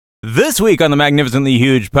This week on the Magnificently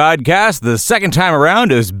Huge podcast, the second time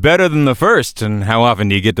around is better than the first, and how often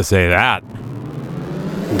do you get to say that?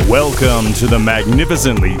 Welcome to the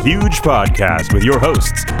Magnificently Huge podcast with your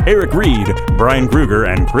hosts, Eric Reed, Brian Kruger,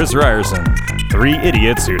 and Chris Ryerson. Three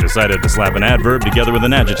idiots who decided to slap an adverb together with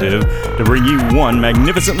an adjective to bring you one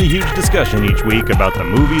magnificently huge discussion each week about the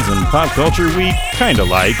movies and pop culture we kinda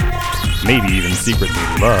like, maybe even secretly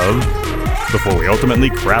love, before we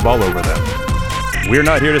ultimately crab all over them. We're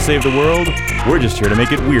not here to save the world, we're just here to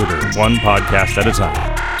make it weirder, one podcast at a time.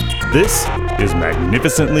 This is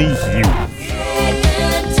Magnificently Huge.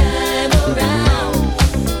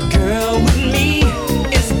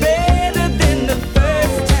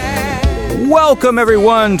 Welcome,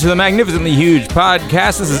 everyone, to the Magnificently Huge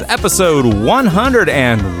podcast. This is episode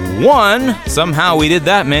 101. Somehow we did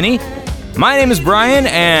that many. My name is Brian,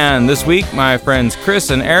 and this week my friends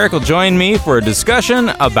Chris and Eric will join me for a discussion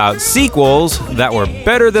about sequels that were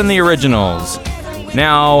better than the originals.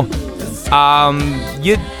 Now,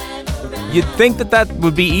 you'd think that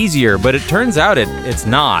would be easier, but it turns out it's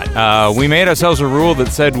not. We made ourselves a rule that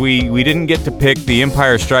said we didn't get to pick The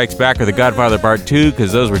Empire Strikes Back or The Godfather Part 2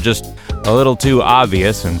 because those were just a little too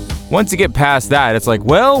obvious, and once you get past that, it's like,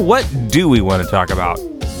 well, what do we want to talk about?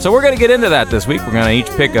 So we're going to get into that this week. We're going to each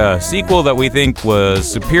pick a sequel that we think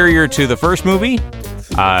was superior to the first movie.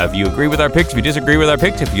 If you agree with our picks, if you disagree with our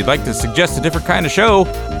picks, if you'd like to suggest a different kind of show,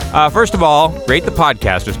 first of all, rate the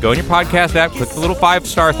podcast. Just go in your podcast app, click the little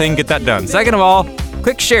 5-star thing, get that done. Second of all,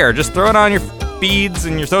 click share. Just throw it on your feeds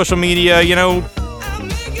and your social media, you know.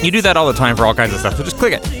 You do that all the time for all kinds of stuff, so just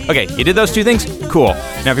click it. Okay, you did those two things? Cool.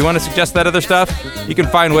 Now, if you want to suggest that other stuff, you can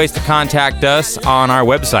find ways to contact us on our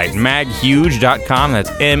website, maghuge.com. That's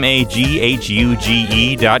maghuge.com.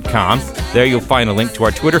 There you'll find a link to our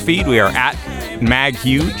Twitter feed. We are at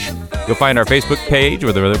maghuge. You'll find our Facebook page,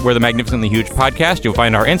 we're the Magnificently Huge podcast. You'll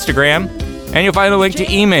find our Instagram, and you'll find a link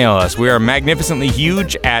to email us. We are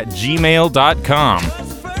magnificentlyhuge@gmail.com.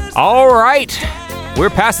 All right, we're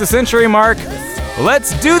past the century mark.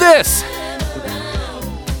 Let's do this!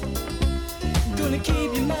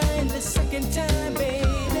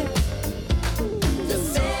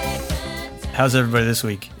 How's everybody this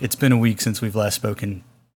week? It's been a week since we've last spoken.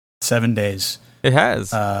 7 days. It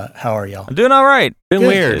has. How are y'all? I'm doing all right. Been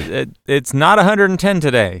weird. It's not 110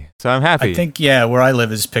 today, so I'm happy. I think, where I live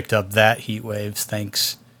has picked up that heat waves,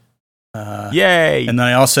 thanks. Yay! And then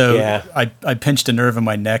I also, I pinched a nerve in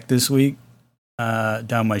my neck this week,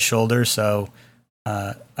 down my shoulder, so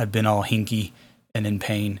I've been all hinky and in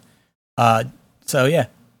pain. So yeah,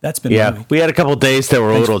 that's been my week. We had a couple days that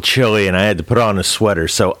were a little chilly, and I had to put on a sweater,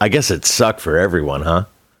 so I guess it sucked for everyone, huh?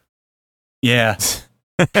 Yeah.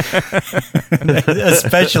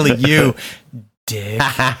 Especially you, dick.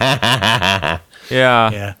 Yeah.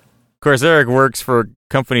 Of course, Eric works for a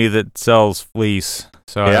company that sells fleece,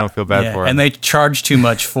 so I don't feel bad for him. And they charge too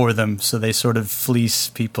much for them, so they sort of fleece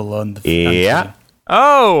people on the Yeah.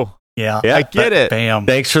 Oh! Yeah, I get it. Bam.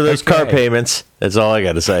 Thanks for those car payments. That's all I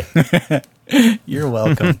got to say. You're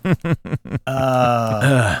welcome.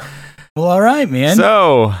 Well, all right, man.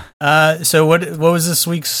 So what was this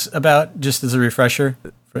week's about, just as a refresher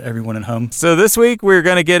for everyone at home? So this week we're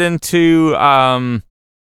going to get into, my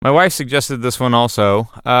wife suggested this one also.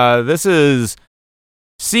 This is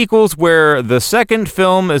sequels where the second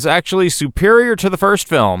film is actually superior to the first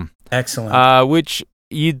film. Excellent. Which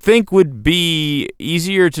you'd think would be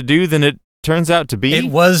easier to do than it turns out to be.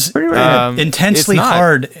 It was intensely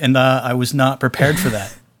hard, and I was not prepared for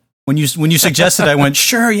that. When you suggested, I went,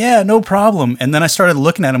 sure, yeah, no problem. And then I started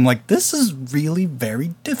looking at them like, this is really very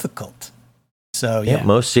difficult. So, yeah.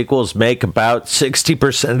 Most sequels make about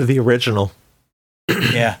 60% of the original.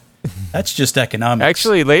 Yeah, that's just economics.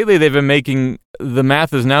 Actually, lately they've been making, the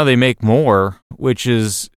math is now they make more, which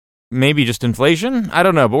is maybe just inflation? I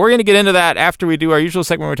don't know, but we're going to get into that after we do our usual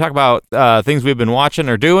segment where we talk about things we've been watching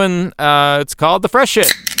or doing. It's called The Fresh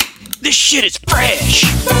Shit. This shit is fresh.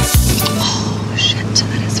 Oh, shit,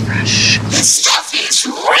 that is fresh. This stuff is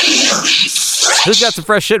really fresh. Who's got some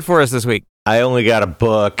fresh shit for us this week? I only got a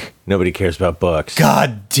book. Nobody cares about books.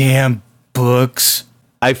 Goddamn books.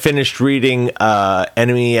 I finished reading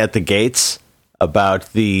Enemy at the Gates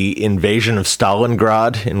about the invasion of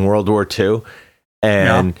Stalingrad in World War II.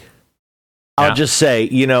 And I'll just say,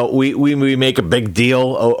 we make a big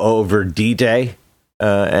deal over D-Day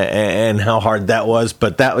and how hard that was,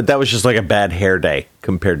 but that was just like a bad hair day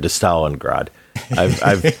compared to Stalingrad.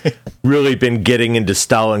 I've really been getting into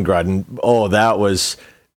Stalingrad, and that was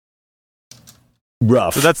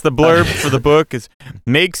rough. So that's the blurb for the book. Is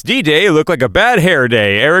makes D-Day look like a bad hair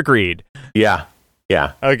day. Eric Reed. Yeah.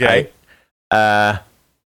 Okay. Yeah,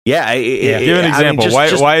 Yeah. Give an example.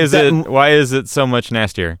 Why is it so much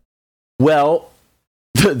nastier? Well,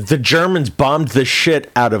 the Germans bombed the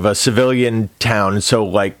shit out of a civilian town, so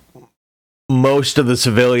like most of the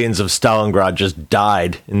civilians of Stalingrad just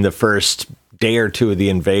died in the first day or two of the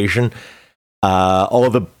invasion. All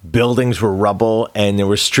the buildings were rubble, and there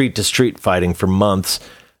was street-to-street fighting for months.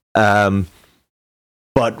 But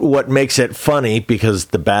what makes it funny, because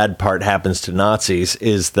the bad part happens to Nazis,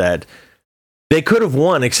 is that they could have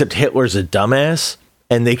won, except Hitler's a dumbass,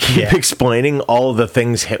 and they keep explaining all the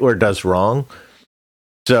things Hitler does wrong.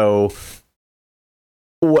 So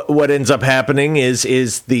what ends up happening is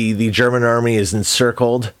the German army is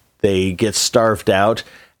encircled, they get starved out,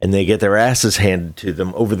 and they get their asses handed to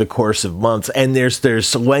them over the course of months. And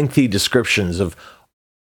there's lengthy descriptions of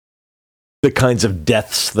the kinds of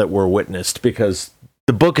deaths that were witnessed, because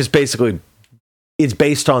the book is it's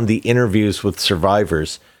based on the interviews with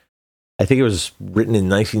survivors. I think it was written in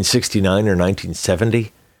 1969 or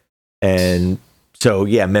 1970. And so,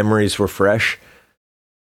 memories were fresh.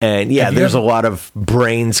 And there's a lot of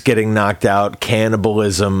brains getting knocked out,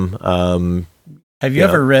 cannibalism. Have you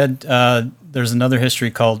ever read, there's another history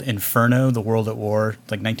called Inferno, The World at War,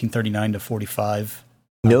 like 1939 to 45.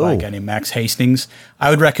 No. By a guy named Max Hastings.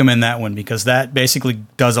 I would recommend that one, because that basically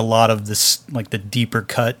does a lot of this, like the deeper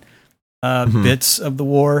cut bits of the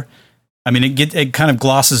war. I mean, it kind of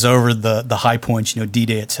glosses over the high points,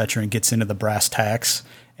 D-Day, etc., and gets into the brass tacks.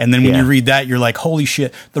 And then when you read that, you're like, holy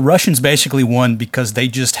shit, the Russians basically won because they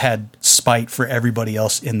just had spite for everybody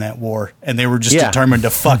else in that war. And they were just determined to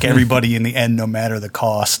fuck everybody in the end, no matter the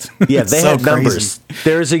cost. Yeah, they had numbers.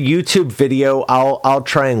 There's a YouTube video. I'll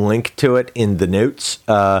try and link to it in the notes.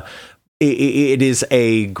 It is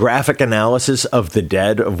a graphic analysis of the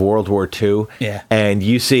dead of World War II. Yeah. And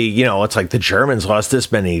you see, it's like the Germans lost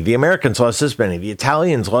this many, the Americans lost this many, the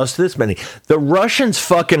Italians lost this many. The Russians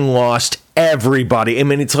fucking lost everybody. I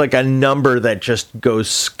mean, it's like a number that just goes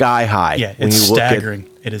sky high. Yeah, it's staggering.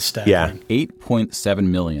 It is staggering. Yeah. 8.7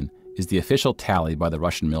 million is the official tally by the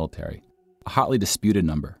Russian military, a hotly disputed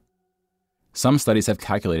number. Some studies have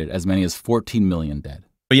calculated as many as 14 million dead.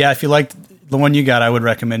 But yeah, if you liked the one you got, I would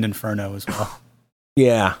recommend Inferno as well.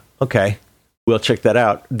 Yeah. Okay. We'll check that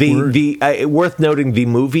out. The worth noting, the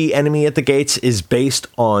movie Enemy at the Gates is based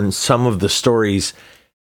on some of the stories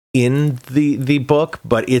in the book,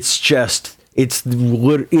 but it's just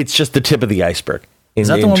the tip of the iceberg. Is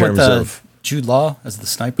that the one with Jude Law as the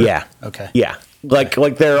sniper? Yeah. Okay. Yeah. Like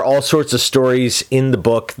there are all sorts of stories in the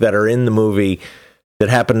book that are in the movie that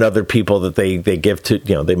happen to other people that they give to,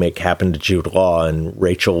 they make happen to Jude Law and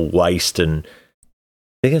Rachel Weisz, and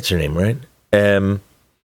I think that's her name, right?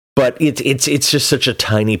 But it's just such a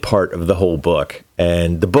tiny part of the whole book,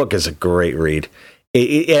 and the book is a great read.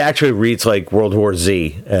 It actually reads like World War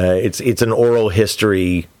Z. It's an oral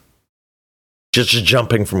history, just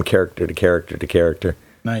jumping from character to character to character.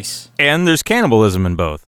 Nice. And there's cannibalism in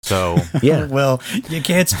both. So yeah. Well, you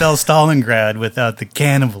can't spell Stalingrad without the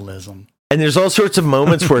cannibalism. And there's all sorts of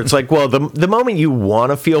moments where it's like, well, the moment you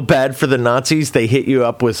want to feel bad for the Nazis, they hit you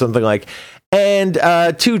up with something like, and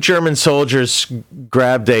 2 German soldiers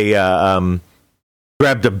grabbed a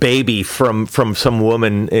baby from some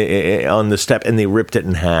woman on the step, and they ripped it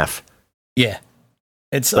in half. Yeah,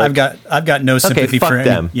 I've got no sympathy for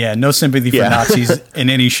them. No sympathy for Nazis in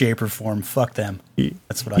any shape or form. Fuck them.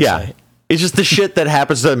 That's what I say. It's just the shit that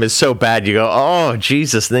happens to them is so bad. You go, oh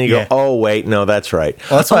Jesus, and then you go, oh wait, no, that's right.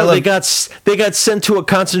 Well, that's why they got sent to a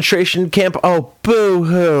concentration camp. Oh, boo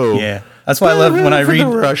hoo. Yeah, that's why I love when I read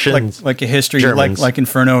Russians, like a history like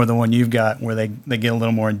Inferno or the one you've got, where they get a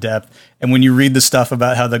little more in depth. And when you read the stuff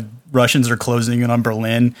about how the Russians are closing in on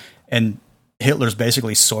Berlin and Hitler's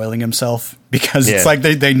basically soiling himself, because it's like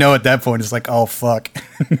they know at that point, it's like, oh fuck,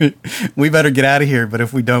 we better get out of here. But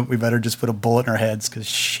if we don't, we better just put a bullet in our heads, because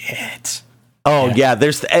shit. Oh yeah,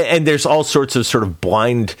 there's all sorts of sort of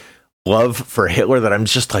blind love for Hitler that I'm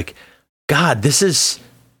just like, God,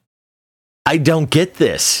 I don't get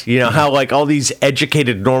this. How like all these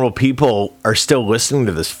educated normal people are still listening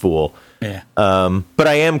to this fool. Yeah. But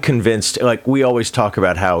I am convinced, like we always talk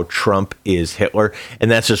about how Trump is Hitler,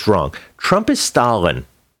 and that's just wrong. Trump is Stalin,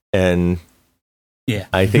 and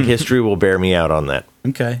I think history will bear me out on that.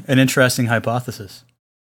 Okay. An interesting hypothesis.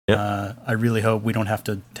 Yep. I really hope we don't have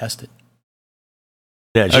to test it.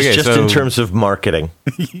 Yeah, just in terms of marketing.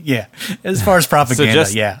 Yeah. As far as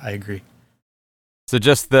propaganda, I agree. So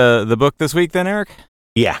just the book this week then, Eric?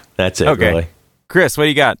 Yeah, that's it. Okay. Really. Chris, what do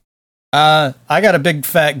you got? I got a big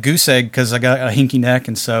fat goose egg because I got a hinky neck,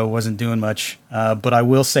 and so wasn't doing much. But I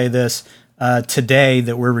will say this. Today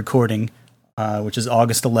that we're recording, which is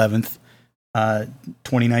August 11th,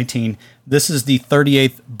 2019. This is the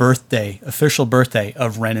 38th official birthday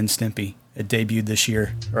of Ren and Stimpy. It debuted this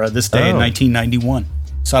year, or this day in 1991.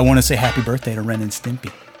 So I want to say happy birthday to Ren and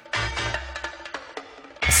Stimpy.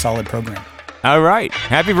 A solid program. All right.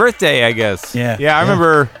 Happy birthday, I guess. Yeah. Yeah, I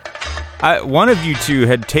remember one of you two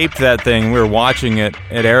had taped that thing. We were watching it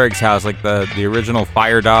at Eric's house, like the original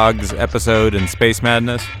Fire Dogs episode in Space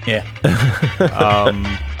Madness. Yeah.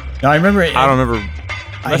 No, I remember it. I don't remember.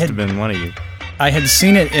 Must have been one of you. I had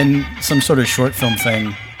seen it in some sort of short film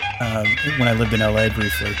thing when I lived in LA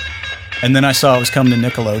briefly. And then I saw it was coming to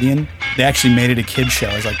Nickelodeon. They actually made it a kid's show.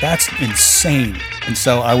 I was like, that's insane. And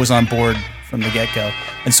so I was on board from the get-go.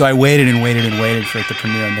 And so I waited for it to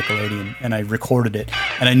premiere on Nickelodeon, and I recorded it.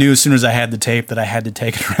 And I knew as soon as I had the tape that I had to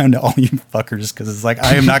take it around to all you fuckers, because it's like,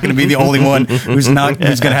 I am not going to be the only one who's going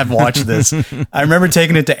to have to watch this. I remember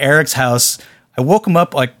taking it to Eric's house. I woke him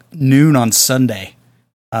up like noon on Sunday,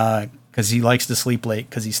 because he likes to sleep late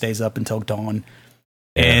because he stays up until dawn.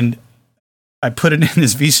 Yeah. And I put it in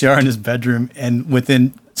his VCR in his bedroom, and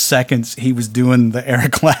within seconds, he was doing the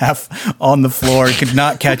Eric laugh on the floor. He could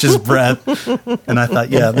not catch his breath. And I thought,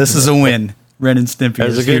 yeah, this is a win. Ren and Stimpy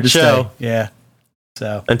is here to stay. Yeah.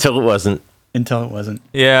 So Until it wasn't.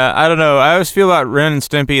 Yeah, I don't know. I always feel about Ren and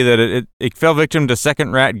Stimpy that it fell victim to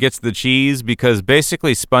Second Rat Gets the Cheese, because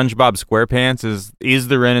basically SpongeBob SquarePants is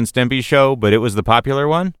the Ren and Stimpy show, but it was the popular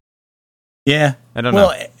one. Yeah. I don't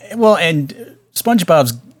know. Well, and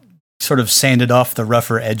SpongeBob's sort of sanded off the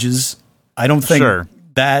rougher edges. I don't think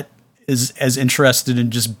that is as interested in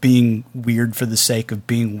just being weird for the sake of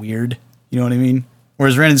being weird. You know what I mean?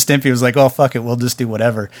 Whereas Ren and Stimpy was like, oh, fuck it, we'll just do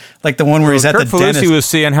whatever. Like the one where he's at the dentist. He was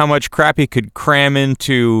seeing how much crap he could cram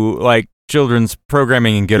into like children's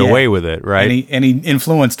programming and get away with it, right? And he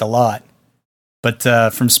influenced a lot. But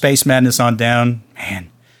from Space Madness on down, man.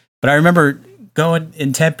 But I remember going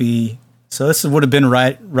in Tempe, so this would have been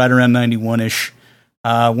right around 91-ish.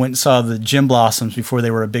 Went and saw the Gym Blossoms before they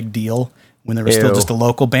were a big deal, when they were still just a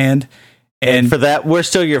local band. And for that, we're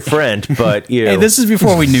still your friend, but you know. Hey, this is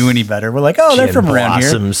before we knew any better. We're like, oh, they're from around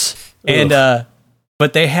here. And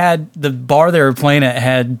but they had the bar they were playing at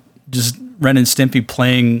had just Ren and Stimpy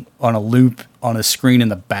playing on a loop on a screen in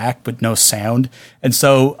the back, but no sound. And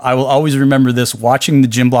so I will always remember this, watching the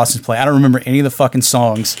Gym Blossoms play. I don't remember any of the fucking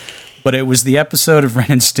songs, but it was the episode of Ren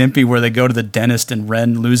and Stimpy where they go to the dentist and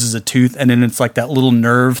Ren loses a tooth, and then it's like that little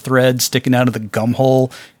nerve thread sticking out of the gum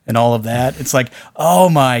hole and all of that. It's like, oh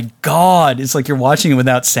my God. It's like you're watching it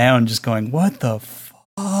without sound, just going, what the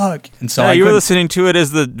fuck? And so you were listening to it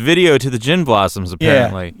as the video to the Gin Blossoms,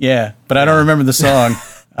 apparently. Yeah, but I don't remember the song.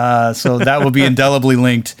 So that will be indelibly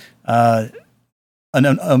linked. An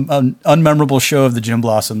unmemorable show of the Gin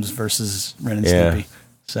Blossoms versus Ren and Stimpy.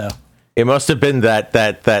 So it must have been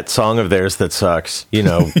that song of theirs that sucks. You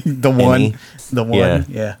know, the one.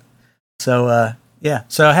 Yeah. So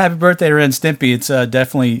so happy birthday to Ren and Stimpy. It's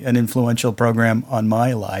definitely an influential program on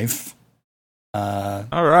my life. All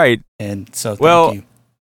right. And so thank you.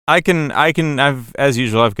 As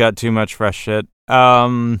usual, I've got too much fresh shit.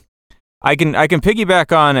 I can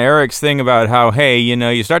piggyback on Eric's thing about how, hey, you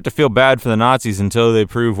know, you start to feel bad for the Nazis until they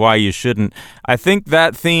prove why you shouldn't. I think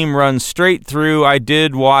that theme runs straight through. I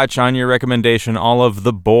did watch, on your recommendation, all of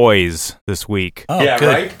The Boys this week. Oh, yeah, good,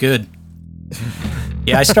 right? Good.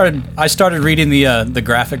 Yeah, I started reading the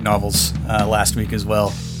graphic novels last week as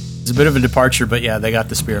well. It's a bit of a departure, but yeah, they got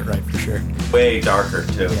the spirit right for sure. Way darker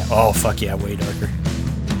too. Yeah. Oh fuck yeah, way darker.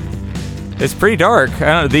 It's pretty dark.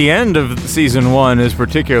 The end of season 1 is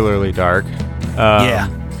particularly dark. For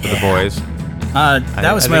The Boys.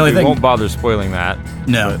 That was my only thing. Won't bother spoiling that.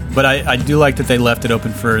 No, but I do like that they left it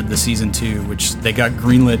open for the season 2, which they got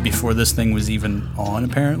greenlit before this thing was even on,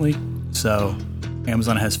 apparently. So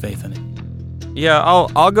Amazon has faith in it. Yeah,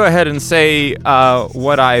 I'll go ahead and say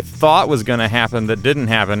what I thought was going to happen that didn't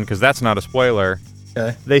happen, because that's not a spoiler.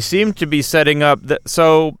 Okay. They seem to be setting up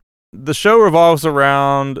so the show revolves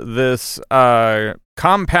around this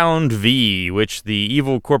Compound V, which the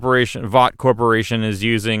evil corporation, Vought Corporation, is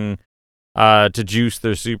using to juice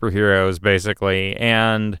their superheroes, basically,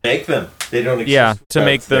 and make them. They don't exist. Yeah, to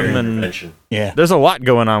make them, and there's a lot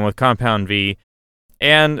going on with Compound V.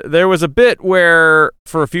 And there was a bit where,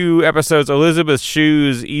 for a few episodes, Elizabeth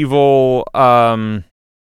Shue's evil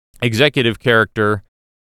executive character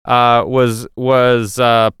was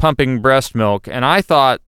pumping breast milk, and I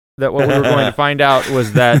thought that what we were going to find out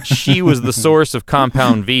was that she was the source of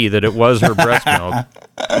Compound V, that it was her breast milk.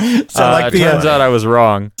 Turns out I was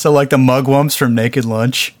wrong. So like the mugwumps from Naked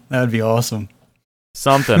Lunch? That would be awesome.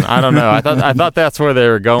 Something. I don't know. I thought that's where they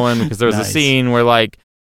were going, because there was a scene where like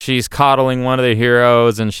she's coddling one of the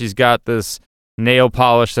heroes and she's got this nail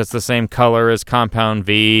polish that's the same color as Compound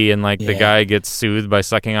V, and like the guy gets soothed by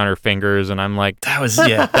sucking on her fingers, and I'm like, that's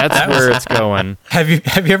where it's going. Have you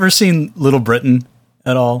ever seen Little Britain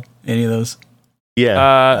at all? Any of those?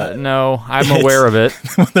 Yeah. No, I'm aware of it.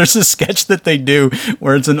 There's a sketch that they do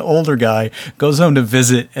where it's an older guy goes home to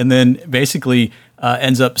visit and then basically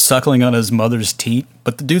ends up suckling on his mother's teat.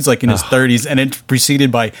 But the dude's like in his 30s, and it's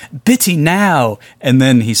preceded by "Bitty now," and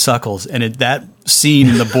then he suckles. And that scene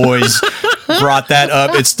in The Boys brought that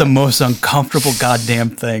up. It's the most uncomfortable goddamn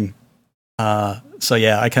thing. So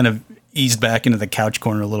yeah, I kind of eased back into the couch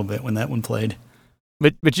corner a little bit when that one played.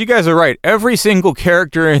 But you guys are right. Every single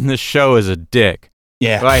character in this show is a dick.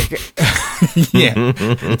 Yeah. Like, yeah.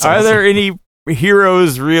 Are there any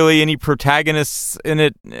heroes, really, any protagonists in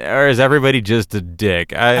it, or is everybody just a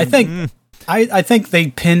dick? I think they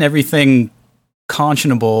pin everything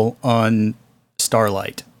conscionable on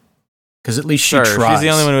Starlight, because at least she tries. She's the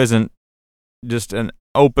only one who isn't just an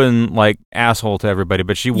open like asshole to everybody,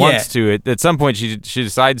 but she wants to. At some point, she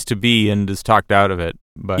decides to be and is talked out of it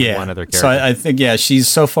by one other character. So I think she's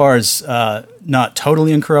so far as not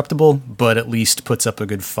totally incorruptible, but at least puts up a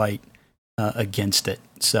good fight against it.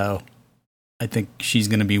 So I think she's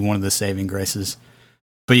going to be one of the saving graces.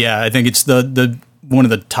 But yeah, I think it's the one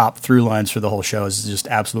of the top through lines for the whole show is just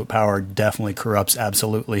absolute power definitely corrupts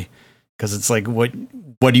absolutely, because it's like what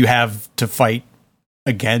do you have to fight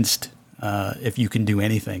against if you can do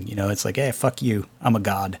anything? You know, it's like, hey, fuck you, I'm a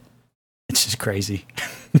god. It's just crazy.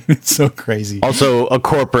 It's so crazy. Also, a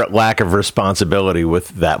corporate lack of responsibility with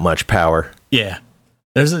that much power. Yeah,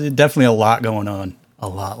 there's definitely a lot going on. A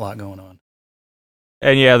lot going on.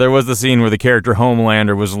 And yeah, there was the scene where the character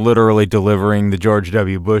Homelander was literally delivering the George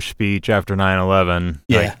W. Bush speech after 9/11,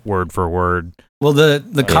 like word for word. Well,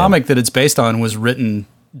 the comic that it's based on was written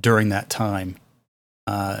during that time,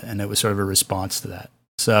 and it was sort of a response to that.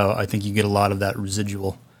 So I think you get a lot of that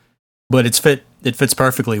residual. But it fits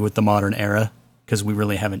perfectly with the modern era, because we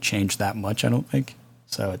really haven't changed that much, I don't think.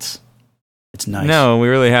 So it's nice. No, we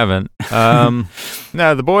really haven't.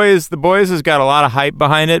 No, the boys has got a lot of hype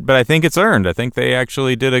behind it, but I think it's earned. I think they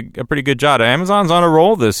actually did a pretty good job. Amazon's on a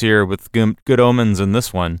roll this year with Good Omens in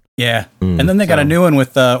this one. Yeah, and then they got a new one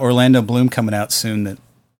with Orlando Bloom coming out soon that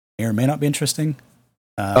may or may not be interesting.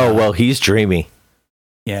 Well, he's dreamy.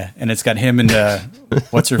 Yeah, and it's got him and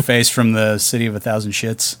what's her face from the City of a Thousand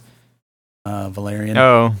Shits. Valerian.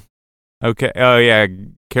 Oh, okay. Oh, yeah.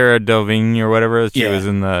 Cara Delevingne or whatever. She was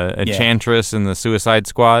in the Enchantress in the Suicide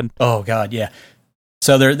Squad. Oh, God, yeah.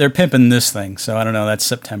 So they're pimping this thing. So I don't know. That's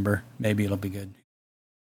September. Maybe it'll be good.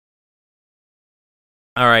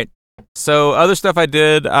 All right. So other stuff I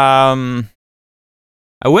did. I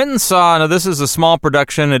went and saw. Now this is a small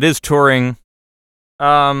production. It is touring.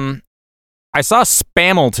 I saw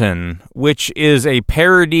Spamilton, which is a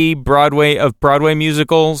parody of Broadway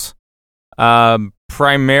musicals.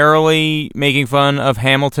 Primarily making fun of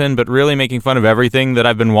Hamilton, but really making fun of everything that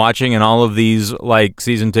I've been watching and all of these like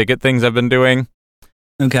season ticket things I've been doing.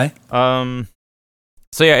 Okay. So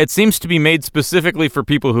yeah, it seems to be made specifically for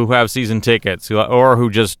people who have season tickets or who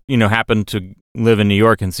just, happen to live in New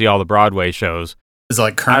York and see all the Broadway shows. Is it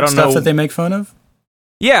like current stuff that they make fun of?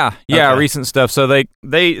 Yeah, okay. Recent stuff. So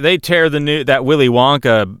they tear that Willy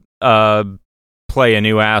Wonka play a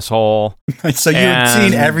new asshole. So you've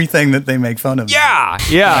seen everything that they make fun of. Yeah.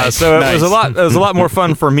 Nice. So it was a lot more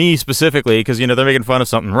fun for me specifically because they're making fun of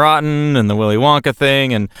Something Rotten and the Willy Wonka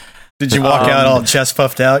thing. And did you walk out all chest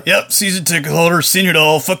puffed out? Yep, season ticket holder, senior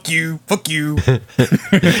doll. Fuck you. No,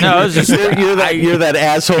 it's just you're that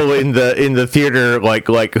asshole in the theater,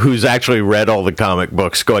 like who's actually read all the comic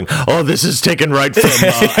books, going, "Oh, this is taken right from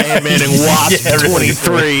Ant-Man and Wasp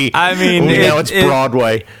 23." I mean, now it's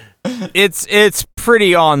Broadway. It's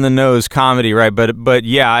pretty on the nose comedy, right? But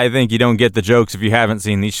yeah, I think you don't get the jokes if you haven't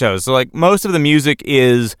seen these shows. So like most of the music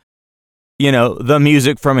is, the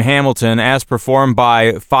music from Hamilton as performed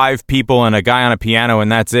by 5 people and a guy on a piano,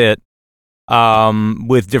 and that's it.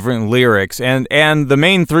 With different lyrics, and the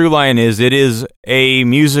main through line is it is a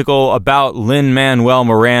musical about Lin-Manuel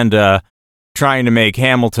Miranda trying to make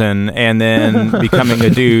Hamilton and then becoming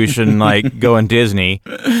a douche and like going Disney.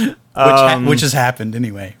 Which has happened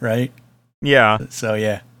anyway, right? Yeah. So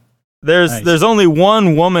yeah, there's only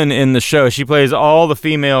one woman in the show. She plays all the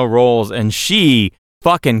female roles, and she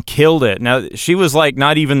fucking killed it. Now she was like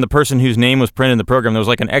not even the person whose name was printed in the program. There was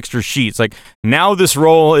like an extra sheet. It's like now this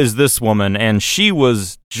role is this woman, and she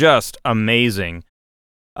was just amazing.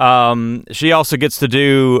 She also gets to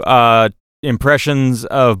do impressions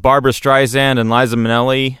of Barbra Streisand and Liza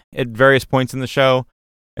Minnelli at various points in the show,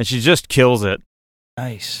 and she just kills it.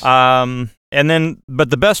 Nice. But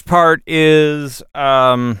the best part is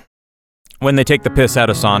when they take the piss out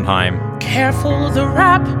of Sondheim. Careful the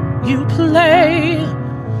rap you play,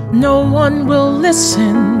 no one will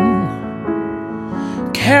listen.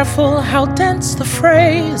 Careful how dense the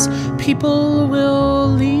phrase, people will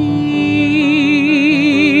leave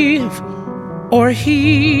or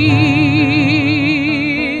heed.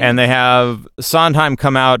 And they have Sondheim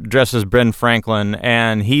come out dressed as Ben Franklin,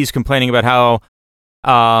 and he's complaining about how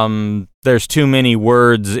there's too many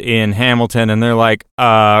words in Hamilton, and they're like,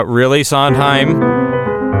 really, Sondheim?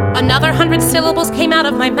 Another 100 syllables came out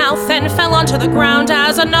of my mouth and fell onto the ground,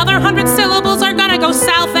 as another 100 syllables are gonna go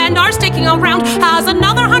south and are sticking around, as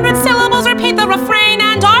another 100 syllables repeat the refrain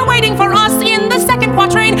and are waiting for us in the second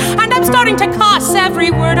quatrain, and I'm starting to cuss every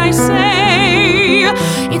word I say.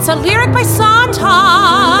 It's a lyric by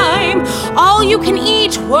Sondheim, all you can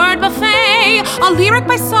eat word buffet, a lyric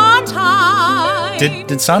by Sondheim.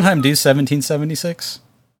 Did Sondheim do 1776?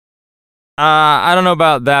 I don't know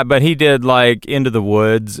about that, but he did like Into the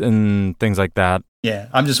Woods and things like that. Yeah,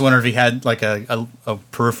 I'm just wondering if he had like a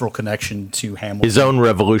peripheral connection to Hamilton. His own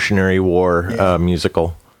Revolutionary War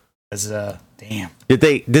musical. Damn. Did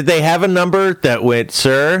they have a number that went,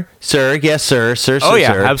 sir, yes, sir, sir, oh, sir,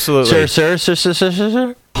 yeah, sir, absolutely.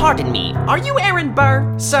 Sir. Pardon me, are you Aaron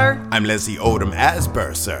Burr, sir? I'm Leslie Odom as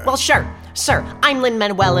Burr, sir. Well, sure. Sir, I'm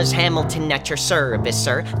Lin-Manuel as Hamilton at your service,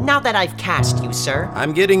 sir. Now that I've cast you, sir.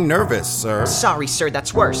 I'm getting nervous, sir. Sorry, sir,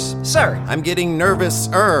 that's worse. Sir. I'm getting nervous,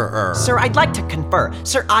 Sir, I'd like to confer.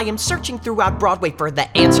 Sir, I am searching throughout Broadway for the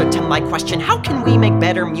answer to my question. How can we make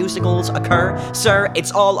better musicals occur? Sir,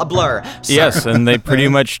 it's all a blur. Sir. Yes, and they pretty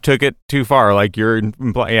much took it too far. Like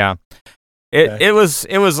yeah. It was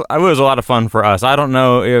a lot of fun for us. I don't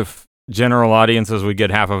know if general audiences would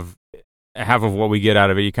get half of what we get out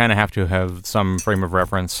of it. You kind of have to have some frame of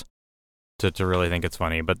reference to really think it's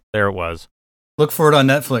funny, but there it was. Look for it on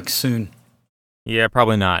Netflix soon. Yeah,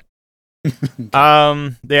 probably not.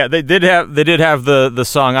 Yeah, they did have the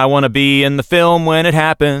song "I Want to Be in the Film When It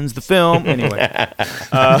Happens." The film, anyway.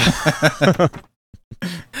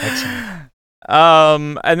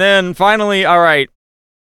 And then finally, all right,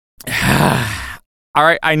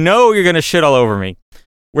 I know you're gonna shit all over me.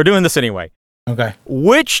 We're doing this anyway. Okay.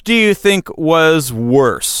 Which do you think was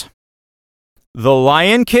worse? The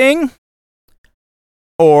Lion King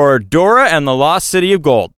or Dora and the Lost City of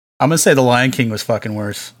Gold? I'm going to say The Lion King was fucking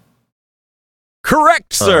worse.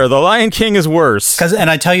 Correct, sir. The Lion King is worse.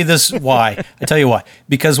 And I tell you this why.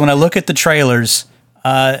 Because when I look at the trailers,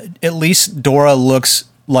 at least Dora looks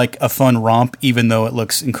like a fun romp, even though it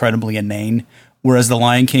looks incredibly inane, whereas The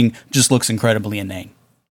Lion King just looks incredibly inane.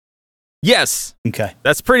 Yes. Okay.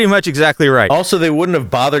 That's pretty much exactly right. Also, they wouldn't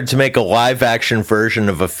have bothered to make a live-action version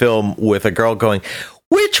of a film with a girl going,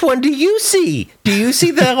 "Which one do you see? Do you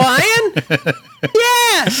see the lion?"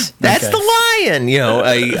 Yes, that's the lion. You know,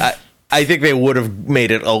 I think they would have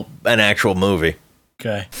made it an actual movie.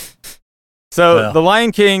 Okay. So The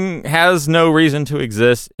Lion King has no reason to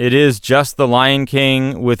exist. It is just The Lion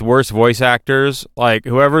King with worse voice actors. Like,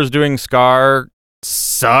 whoever's doing Scar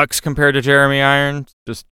sucks compared to Jeremy Irons.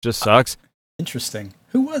 Just sucks. Interesting.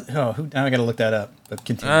 Who was? Who? Now I got to look that up. But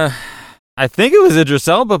continue. I think it was Idris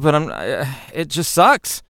Elba, but it just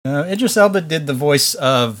sucks. Idris Elba did the voice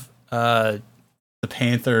of the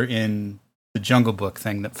Panther in the Jungle Book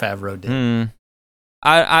thing that Favreau did.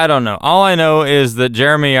 I don't know. All I know is that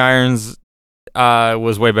Jeremy Irons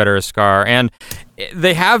was way better as Scar, and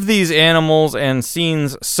they have these animals and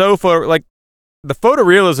scenes so like the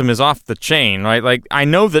photorealism is off the chain, right? Like, I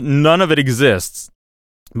know that none of it exists,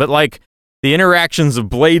 but like the interactions of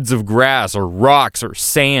blades of grass or rocks or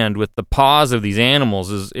sand with the paws of these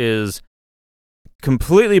animals is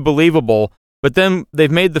completely believable. But then they've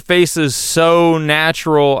made the faces so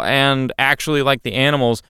natural and actually like the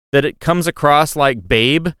animals that it comes across like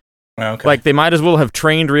Babe. Okay. Like they might as well have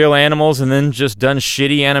trained real animals and then just done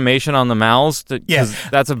shitty animation on the mouths. Because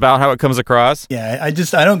that's about how it comes across. Yeah, I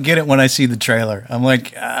don't get it when I see the trailer. I'm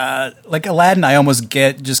like Aladdin I almost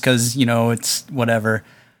get just because, it's whatever.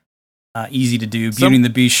 Easy to do. Beauty and the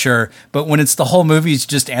Beast, sure. But when it's the whole movie's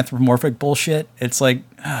just anthropomorphic bullshit, it's like,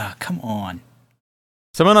 come on.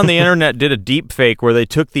 Someone on the internet did a deep fake where they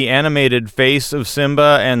took the animated face of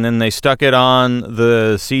Simba and then they stuck it on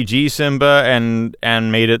the CG Simba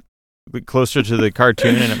and made it closer to the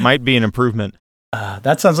cartoon, and it might be an improvement.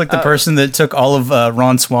 That sounds like the person that took all of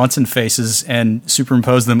Ron Swanson faces and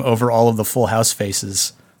superimposed them over all of the Full House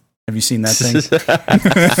faces. Have you seen that thing?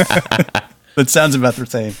 That sounds about the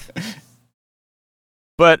same.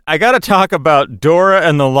 But I got to talk about Dora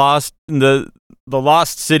and the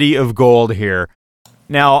Lost City of Gold here.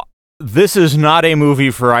 Now, this is not a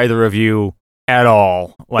movie for either of you at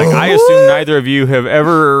all. Like, I assume neither of you have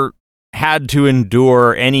ever had to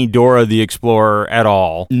endure any Dora the Explorer at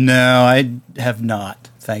all. No, I have not,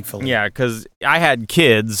 thankfully. Yeah, because I had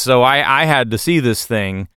kids, so I had to see this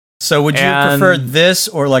thing. So would you prefer this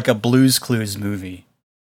or like a Blue's Clues movie?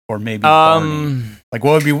 Or maybe Barney? Like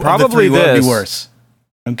what would be probably what would be worse?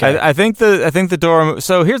 Okay. I think the Dora.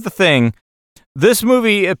 So here's the thing. This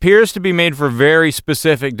movie appears to be made for a very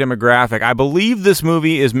specific demographic. I believe this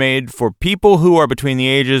movie is made for people who are between the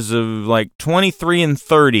ages of like 23 and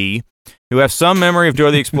 30, who have some memory of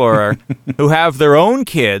Dora the Explorer, who have their own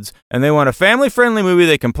kids, and they want a family-friendly movie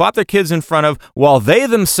they can plop their kids in front of while they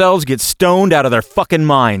themselves get stoned out of their fucking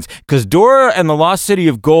minds. Because Dora and the Lost City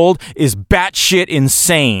of Gold is batshit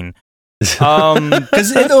insane.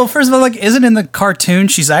 Because first of all, like, isn't in the cartoon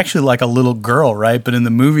she's actually like a little girl, right? But in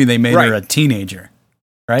the movie they made her a teenager,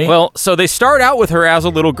 right? Well, so they start out with her as a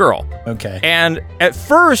little girl. Okay. And at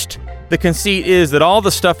first, the conceit is that all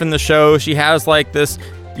the stuff in the show, she has like this,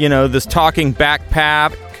 this talking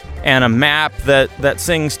backpack and a map that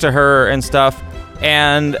sings to her and stuff.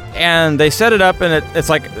 And they set it up, and it's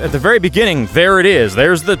like at the very beginning, there it is.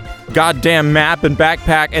 There's the goddamn map and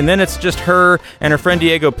backpack, and then it's just her and her friend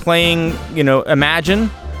Diego playing,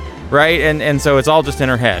 Imagine, right? And so it's all just in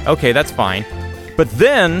her head. Okay, that's fine. But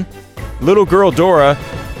then little girl Dora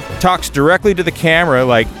talks directly to the camera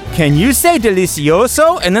like, "Can you say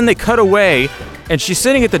delicioso?" And then they cut away, and she's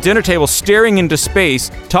sitting at the dinner table staring into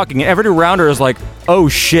space, talking, and everybody around her is like, "Oh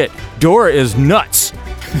shit, Dora is nuts."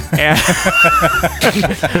 And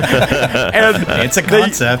it's a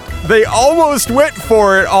concept. They almost went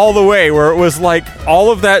for it all the way, where it was like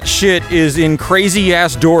all of that shit is in crazy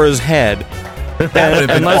ass Dora's head. That would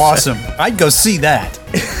have been awesome. I'd go see that.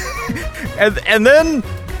 and then,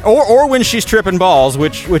 or when she's tripping balls,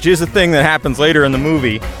 which is a thing that happens later in the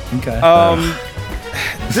movie. Okay.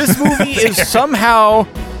 This movie is somehow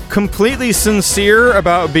completely sincere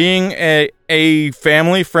about being a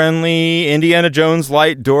family-friendly Indiana Jones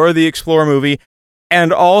light Dora the Explorer movie,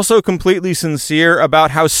 and also completely sincere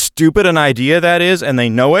about how stupid an idea that is, and they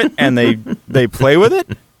know it, and they play with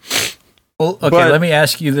it. Well, okay, let me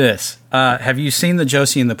ask you this. Have you seen the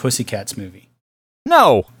Josie and the Pussycats movie?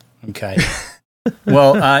 No. Okay.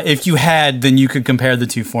 Well, if you had, then you could compare the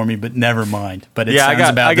two for me, but never mind. But it sounds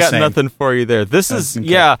about the same. I got nothing for you there. This is,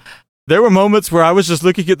 yeah. There were moments where I was just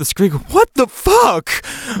looking at the screen, what the fuck?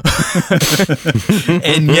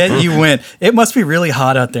 And yet you went. It must be really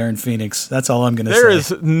hot out there in Phoenix. That's all I'm going to say. There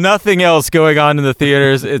is nothing else going on in the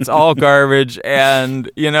theaters. It's all garbage. And,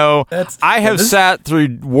 I have sat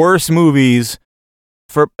through worse movies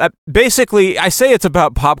for basically, I say it's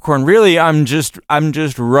about popcorn. Really, I'm just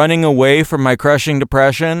running away from my crushing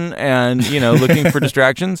depression and, looking for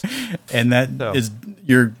distractions. And that is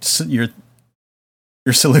your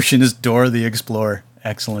solution is Dora the Explorer.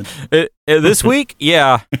 Excellent. This week,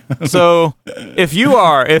 yeah. So if you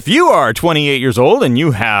are 28 years old and you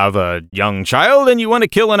have a young child and you want to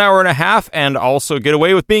kill an hour and a half and also get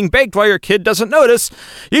away with being baked while your kid doesn't notice,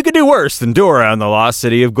 you could do worse than Dora and the Lost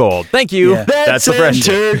City of Gold. Thank you. Yeah. That's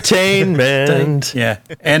entertainment. Yeah.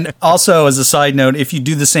 And also, as a side note, if you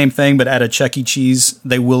do the same thing but at a Chuck E. Cheese,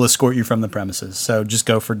 they will escort you from the premises. So just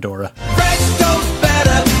go for Dora.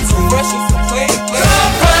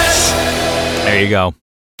 There you go.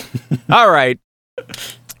 All right.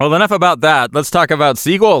 Well, enough about that. Let's talk about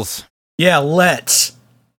sequels. Yeah, let's.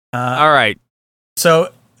 All right.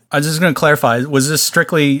 So I was just going to clarify. Was this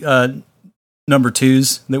strictly number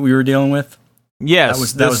twos that we were dealing with?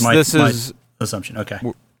 Yes. That was my assumption. Okay.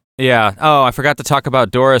 Yeah. Oh, I forgot to talk about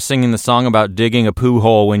Dora singing the song about digging a poo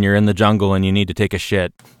hole when you're in the jungle and you need to take a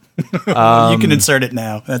shit. You can insert it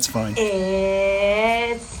now. That's fine.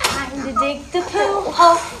 It's time to dig the poo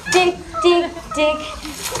hole. Dig, dig, dig.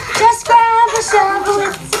 Just grab a shovel,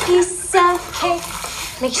 it's a piece of cake.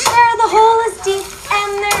 Make sure the hole is deep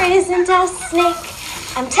and there isn't a snake.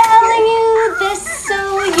 I'm telling you this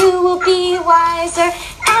so you will be wiser.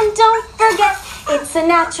 And don't forget, it's a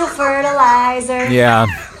natural fertilizer. Yeah,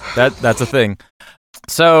 that's a thing.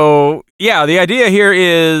 So, yeah, the idea here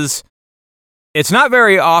is it's not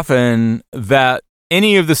very often that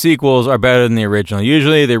any of the sequels are better than the original.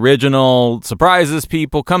 Usually the original surprises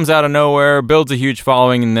people, comes out of nowhere, builds a huge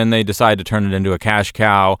following, and then they decide to turn it into a cash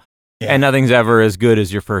cow, and nothing's ever as good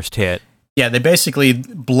as your first hit. Yeah, they basically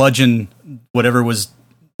bludgeon whatever was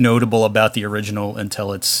notable about the original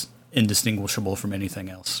until it's indistinguishable from anything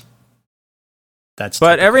else. But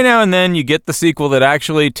typical. Every now and then you get the sequel that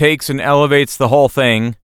actually takes and elevates the whole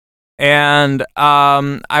thing. And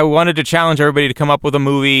I wanted to challenge everybody to come up with a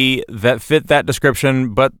movie that fit that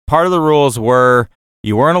description, but part of the rules were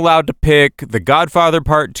you weren't allowed to pick The Godfather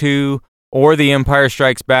Part 2 or The Empire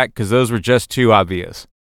Strikes Back because those were just too obvious.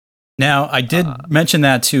 Now, I did mention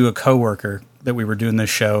that to a coworker that we were doing this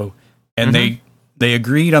show, and they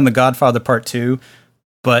agreed on The Godfather Part 2,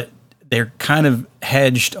 but they're kind of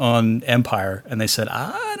hedged on Empire, and they said,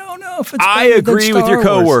 I don't know if it's I agree with your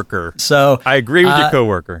coworker. So I agree with your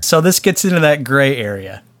coworker. So this gets into that gray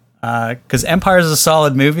area, because Empire is a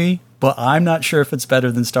solid movie, but I'm not sure if it's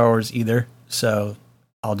better than Star Wars either. So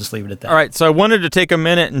I'll just leave it at that. All right, so I wanted to take a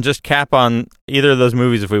minute and just cap on either of those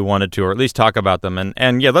movies if we wanted to, or at least talk about them.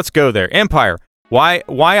 And yeah, let's go there. Empire. Why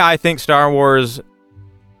I think Star Wars,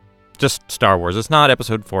 just Star Wars. It's not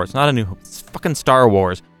Episode 4. It's not a new. It's fucking Star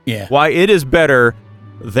Wars. Yeah. Why it is better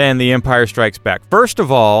than The Empire Strikes Back. First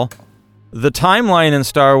of all, the timeline in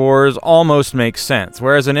Star Wars almost makes sense.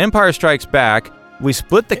 Whereas in Empire Strikes Back, we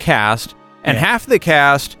split the cast, and half the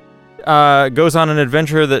cast goes on an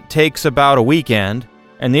adventure that takes about a weekend,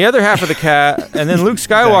 and the other half of the cast, and then Luke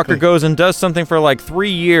Skywalker goes and does something for like 3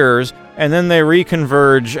 years, and then they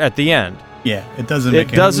reconverge at the end. Yeah, it doesn't.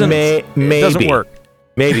 It doesn't work.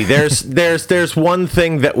 Maybe there's one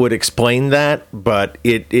thing that would explain that, but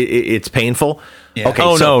it's painful. Yeah. Okay.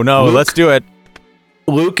 No, Luke, let's do it.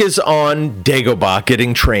 Luke is on Dagobah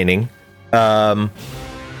getting training, and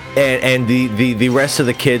the rest of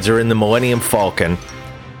the kids are in the Millennium Falcon,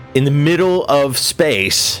 in the middle of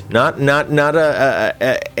space, not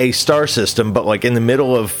a star system, but like in the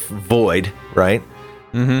middle of void, right?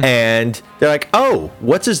 Mm-hmm. And they're like, oh,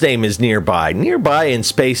 what's his name is nearby. Nearby in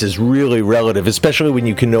space is really relative, especially when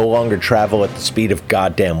you can no longer travel at the speed of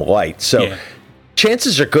goddamn light. So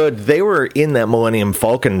chances are good they were in that Millennium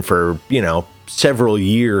Falcon for, several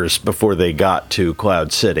years before they got to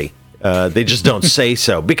Cloud City. They just don't say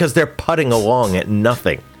so because they're putting along at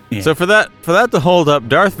nothing. Yeah. So for that to hold up,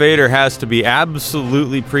 Darth Vader has to be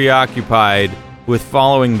absolutely preoccupied with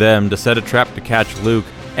following them to set a trap to catch Luke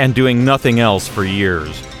and doing nothing else for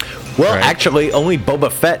years. Well, actually, only Boba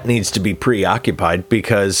Fett needs to be preoccupied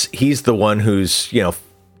because he's the one who's,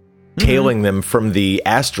 tailing them from the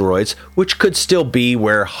asteroids, which could still be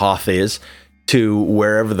where Hoth is, to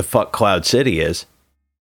wherever the fuck Cloud City is.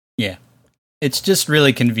 Yeah. It's just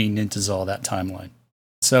really convenient is all that timeline.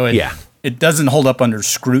 So it doesn't hold up under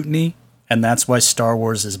scrutiny, and that's why Star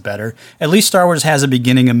Wars is better. At least Star Wars has a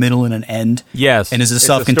beginning, a middle, and an end. Yes. And is a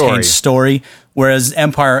self-contained story, whereas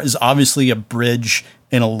Empire is obviously a bridge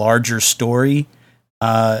in a larger story.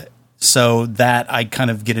 So that I kind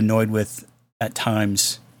of get annoyed with at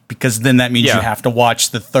times, because then that means you have to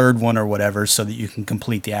watch the third one or whatever so that you can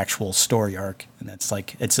complete the actual story arc. And that's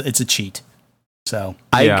like, it's a cheat. So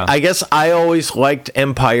I guess I always liked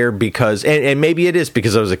Empire because, and maybe it is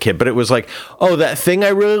because I was a kid, but it was like, oh, that thing I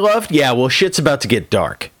really loved? Yeah, well, shit's about to get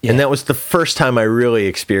dark. Yeah. And that was the first time I really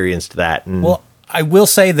experienced that. And well, I will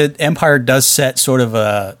say that Empire does set sort of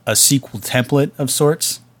a sequel template of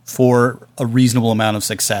sorts for a reasonable amount of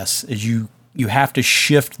success. Is you have to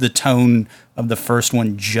shift the tone of the first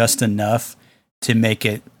one just enough to make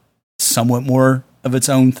it somewhat more of its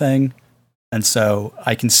own thing. And so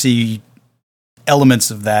I can see elements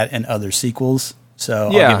of that in other sequels, so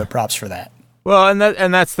I'll give it props for that. Well, and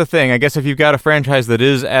that's the thing. I guess if you've got a franchise that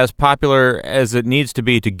is as popular as it needs to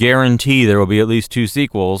be to guarantee there will be at least 2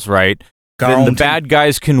 sequels, right? Then the bad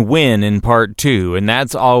guys can win in part 2, and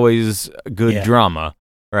that's always good drama,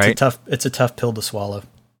 right? It's a tough pill to swallow,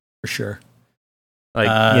 for sure. Like,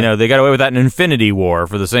 they got away with that in Infinity War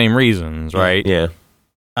for the same reasons, right? Yeah.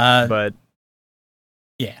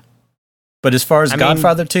 But as far as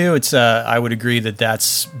Godfather 2, it's I would agree that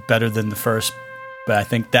that's better than the first, but I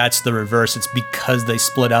think that's the reverse. It's because they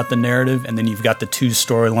split out the narrative, and then you've got the 2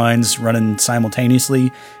 storylines running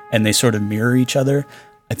simultaneously, and they sort of mirror each other.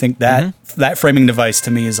 I think that that framing device to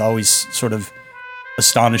me is always sort of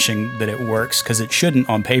astonishing that it works, because it shouldn't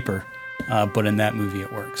on paper, but in that movie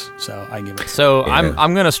it works. So I give it. So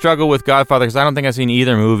I'm going to struggle with Godfather because I don't think I've seen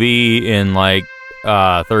either movie in like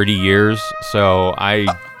 30 years. So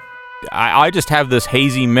I just have this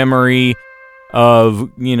hazy memory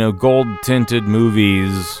of, gold tinted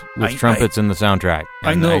movies with trumpets in the soundtrack.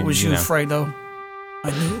 I know it was you, Fredo. I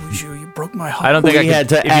knew it was you. You broke my heart. I don't think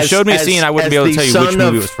if you showed me a scene, I wouldn't be able to tell you which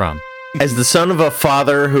movie it was from. As the son of a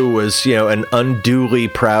father who was, an unduly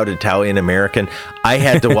proud Italian American, I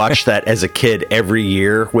had to watch that as a kid every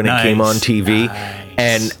year when it came on TV.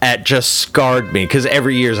 And it just scarred me because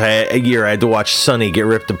every year I had to watch Sonny get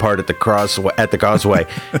ripped apart at the causeway,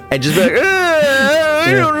 and just be like,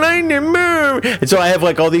 I don't like the movie. And so I have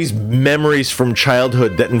like all these memories from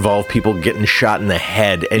childhood that involve people getting shot in the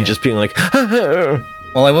head and just being like,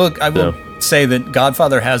 well, I will say that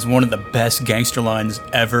Godfather has one of the best gangster lines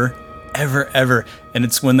ever, and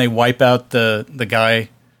it's when they wipe out the guy,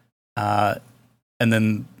 and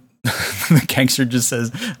then the gangster just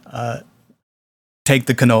says, take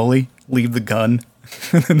the cannoli, leave the gun.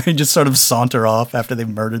 And then they just sort of saunter off after they've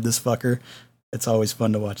murdered this fucker. It's always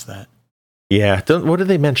fun to watch that. Yeah. What do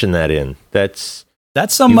they mention that in? That's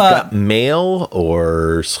some You've Got Mail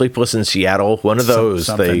or Sleepless in Seattle. One of those.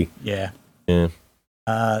 Yeah.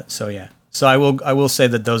 So I will say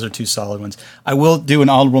that those are two solid ones. I will do an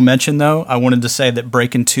honorable mention though. I wanted to say that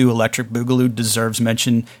Breakin' 2 Electric Boogaloo deserves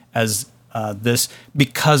mention as this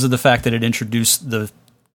because of the fact that it introduced the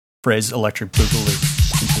phrase Electric Boogaloo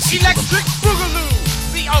into the sequel. Electric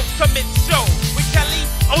Boogaloo, the ultimate show with Kelly,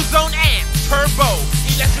 Ozone, and Turbo.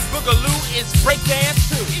 Electric Boogaloo is breakdance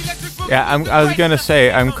too. Yeah, I was going to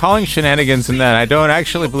say, I'm calling shenanigans in that I don't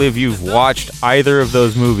actually believe you've watched either of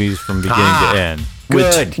those movies from beginning to end.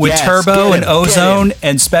 With Turbo and Ozone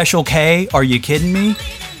and Special K, are you kidding me?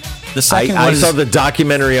 The second one I saw the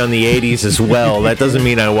documentary on the 80s as well. That doesn't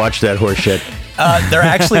mean I watched that horseshit. They're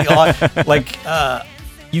actually on,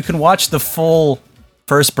 you can watch the full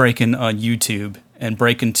first Breakin' on YouTube, and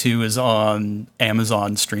Breakin' 2 is on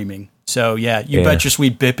Amazon streaming. So yeah, you bet your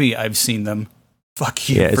sweet Bippy I've seen them. Fuck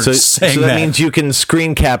you for saying that. So that means you can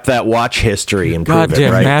screen cap that watch history and prove Goddamn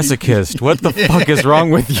it, right? masochist. What the fuck is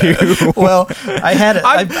wrong with you? Well,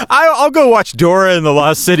 I'll go watch Dora in the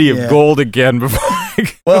Lost City of Gold again before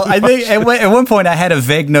Well, I think at one point I had a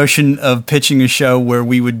vague notion of pitching a show where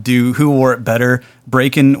we would do Who Wore It Better,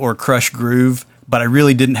 Breakin' or Crush Groove, but I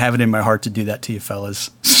really didn't have it in my heart to do that to you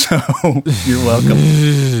fellas. So, you're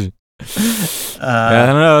welcome. I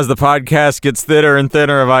don't know. As the podcast gets thinner and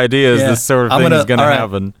thinner of ideas, this sort of thing is going to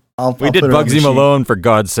happen. We did Bugsy Malone, for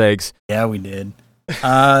God's sakes. Yeah, we did.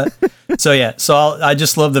 So I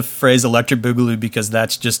just love the phrase Electric Boogaloo because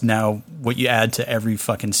that's just now what you add to every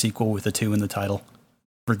fucking sequel with a 2 in the title,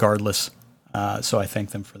 regardless. So I thank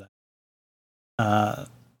them for that.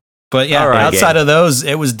 But yeah, outside of those,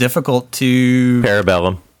 it was difficult to...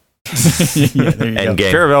 Parabellum. Yeah, there you go.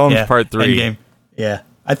 Endgame. Parabellum Part 3. Endgame. Yeah.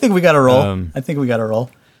 I think we got a roll.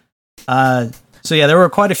 So yeah, there were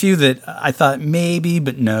quite a few that I thought maybe,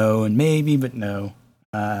 but no, and maybe, but no.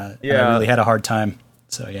 I really had a hard time.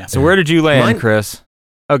 So yeah. So where did you land, Chris?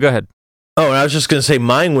 Oh, go ahead. Oh, and I was just going to say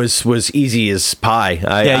mine was easy as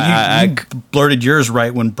pie. You blurted yours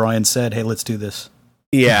right when Brian said, "Hey, let's do this."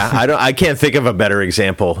 Yeah, I can't think of a better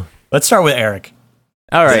example. Let's start with Eric.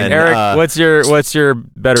 All right, Eric, what's your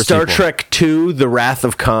better Star sequel? Trek II: The Wrath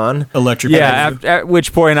of Khan. Electric. Yeah, at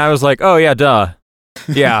which point I was like, oh yeah, duh.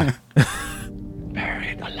 Yeah.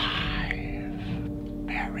 Buried alive.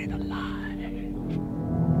 Buried alive.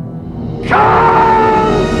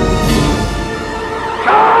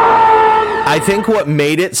 I think what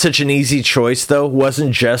made it such an easy choice, though,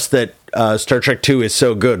 wasn't just that Star Trek II is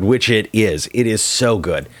so good, which it is. It is so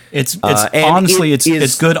good. It's honestly,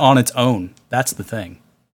 it's good on its own. That's the thing.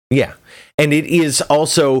 Yeah. And it is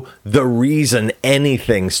also the reason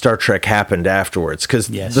anything Star Trek happened afterwards, because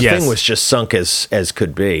the thing was just sunk as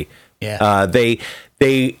could be. Yeah.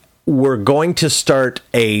 They were going to start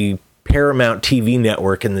a Paramount TV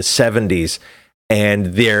network in the 70s, and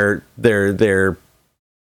their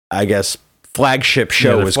I guess flagship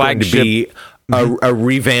show was going to be a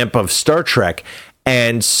revamp of Star Trek.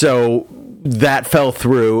 And so that fell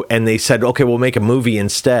through, and they said, okay, we'll make a movie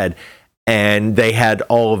instead. And they had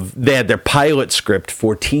their pilot script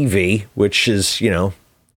for TV, which is, a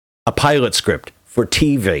pilot script for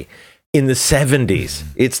TV in the 70s.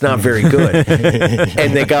 It's not very good.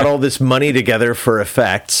 And they got all this money together for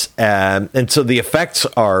effects. And so the effects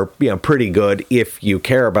are, pretty good if you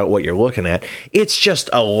care about what you're looking at. It's just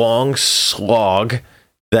a long slog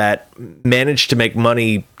that managed to make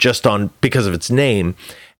money just because of its name.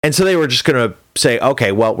 And so they were just going to say,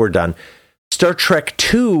 okay, well, we're done. Star Trek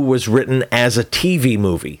II was written as a TV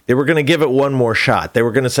movie. They were going to give it one more shot. They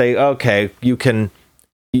were going to say, okay, you can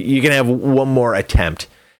have one more attempt.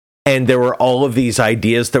 And there were all of these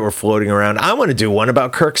ideas that were floating around. I want to do one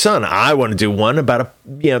about Kirk's son. I want to do one about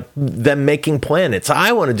them making planets.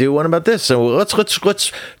 I want to do one about this. So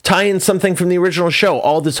let's tie in something from the original show.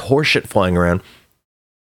 All this horseshit flying around.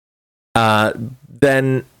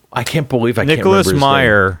 Then I can't believe I Nicholas can't remember his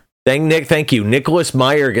Meyer. name. Thank you. Nicholas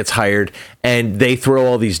Meyer gets hired, and they throw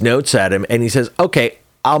all these notes at him, and he says, okay,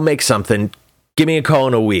 I'll make something. Give me a call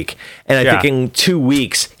in a week. And I think in 2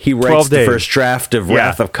 weeks, he writes the first draft of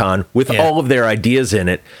Wrath of Khan with all of their ideas in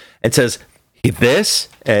it and says, this,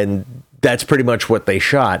 and that's pretty much what they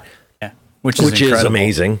shot. Yeah. Which is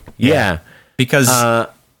amazing. Yeah. Because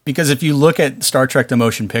if you look at Star Trek The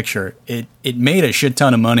Motion Picture, it made a shit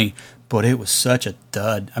ton of money, but it was such a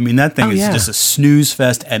dud. I mean, that thing is just a snooze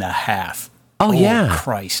fest and a half. Oh yeah.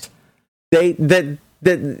 Christ. And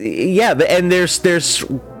there's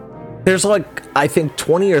There's like, I think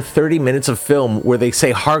 20 or 30 minutes of film where they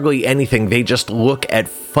say hardly anything. They just look at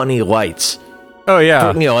funny lights. Oh,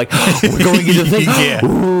 yeah. You know, like, we're going into the thing. Yeah.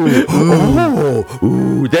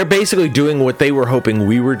 Ooh. They're basically doing what they were hoping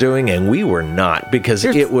we were doing, and we were not, because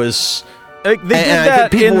it was... They did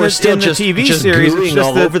that in the TV series. Gooing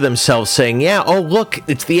all over themselves, saying, "Yeah, oh look,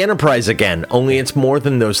 it's the Enterprise again. Only it's more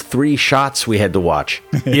than those 3 shots we had to watch."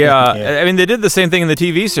 Yeah, I mean, they did the same thing in the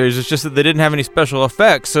TV series. It's just that they didn't have any special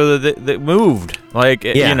effects, so that it moved. Like,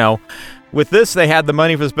 you know, with this, they had the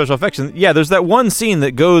money for the special effects. And yeah, there's that one scene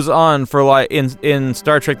that goes on for like in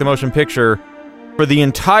Star Trek: The Motion Picture for the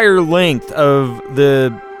entire length of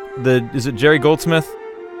the is it Jerry Goldsmith?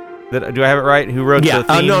 Do I have it right? Who wrote the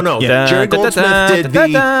theme? No. Jerry Goldsmith did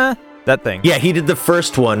that thing. Yeah, he did the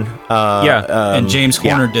first one. And James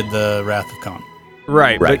Horner did the Wrath of Khan.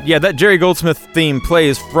 Right. But yeah, that Jerry Goldsmith theme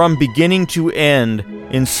plays from beginning to end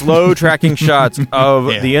in slow tracking shots of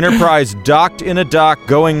the Enterprise docked in a dock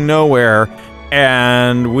going nowhere,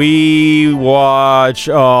 and we watch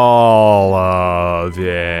all of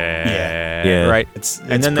it. Yeah. Right.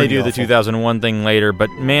 And then they do the 2001 thing later. But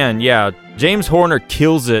man, James Horner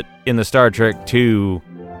kills it in the Star Trek 2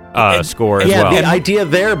 score as well. The idea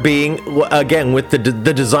there being, again, with the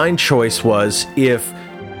design choice was, if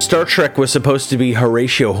Star Trek was supposed to be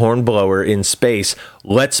Horatio Hornblower in space,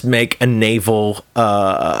 let's make a naval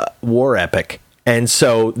war epic. And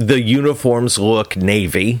so the uniforms look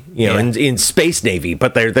Navy, in Space Navy,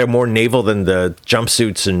 but they're more naval than the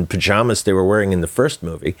jumpsuits and pajamas they were wearing in the first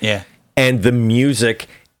movie. Yeah. And the music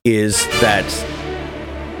is that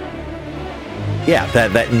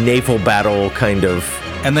naval battle kind of.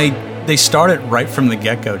 And they start it right from the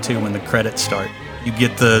get-go, too, when the credits start. You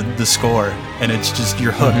get the score, and it's just,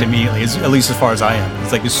 you're hooked immediately, at least as far as I am.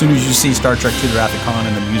 It's like, as soon as you see Star Trek II: The Wrath of Khan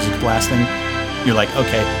and the music blasting, you're like,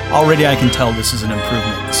 okay, already I can tell this is an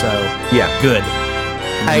improvement, so good.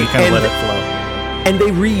 And you kind of let it flow. And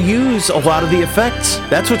they reuse a lot of the effects.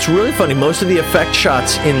 That's what's really funny. Most of the effect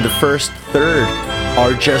shots in the first third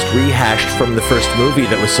are just rehashed from the first movie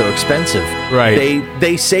that was so expensive. Right.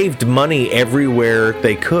 They saved money everywhere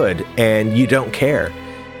they could, and you don't care.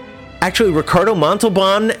 Actually, Ricardo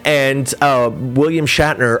Montalban and William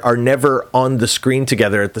Shatner are never on the screen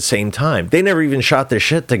together at the same time. They never even shot their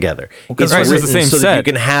shit together. It's written the same so set. that you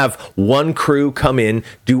can have one crew come in,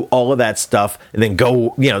 do all of that stuff, and then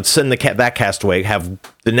go, send that cast away, have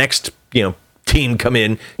the next, team come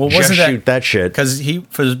in, shoot that shit.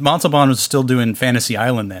 Because Montalban was still doing Fantasy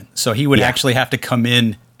Island then, so he would actually have to come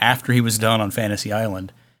in after he was done on Fantasy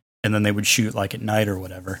Island, and then they would shoot like at night or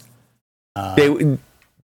whatever.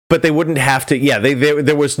 But they wouldn't have to. Yeah,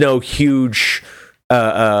 there was no huge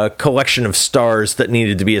collection of stars that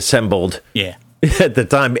needed to be assembled. Yeah, at the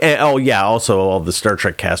time. And, also all the Star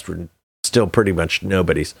Trek cast were still pretty much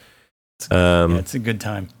nobodies. It's a good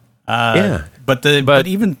time. But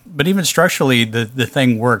even structurally, the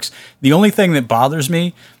thing works. The only thing that bothers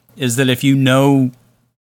me is that if you know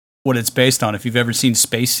what it's based on, if you've ever seen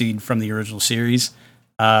Space Seed from the original series,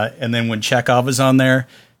 and then when Chekhov is on there,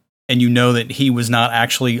 and you know that he was not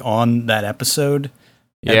actually on that episode,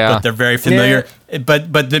 but they're very familiar. Yeah.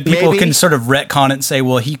 But the people can sort of retcon it and say,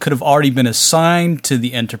 well, he could have already been assigned to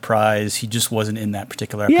the Enterprise. He just wasn't in that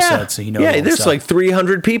particular episode, so he knows. Yeah, there's like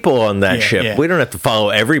 300 people on that ship. Yeah. We don't have to follow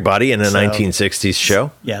everybody in a 1960s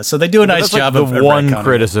show. Yeah, so they do a nice job of one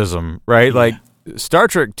criticism, right? Yeah. Like, Star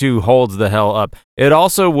Trek II holds the hell up. It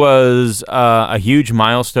also was a huge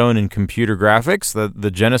milestone in computer graphics.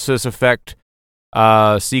 The Genesis effect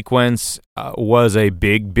sequence was a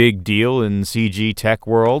big deal in CG tech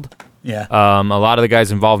world. Yeah. A lot of the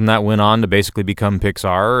guys involved in that went on to basically become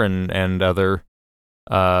Pixar and other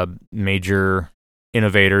major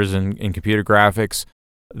innovators in computer graphics.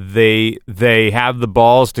 They have the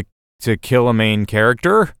balls to kill a main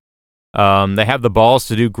character. They have the balls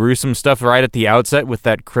to do gruesome stuff right at the outset with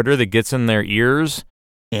that critter that gets in their ears.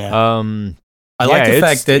 Yeah. I like the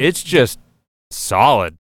fact that it's just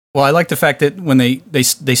solid. Well, I like the fact that when they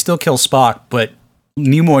still kill Spock, but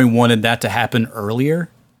Nimoy wanted that to happen earlier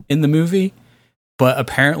in the movie, but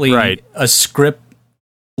apparently a script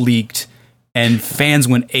leaked and fans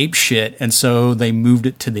went apeshit, and so they moved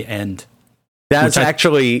it to the end. That's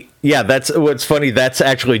that's what's funny. That's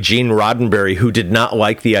actually Gene Roddenberry, who did not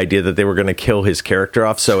like the idea that they were going to kill his character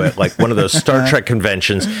off. So at like one of those Star Trek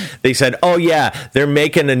conventions, they said, "Oh yeah, they're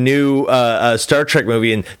making a new Star Trek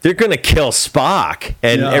movie, and they're going to kill Spock."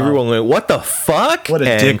 And everyone went, "What the fuck? What a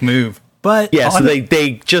dick move!" But so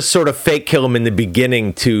they just sort of fake kill him in the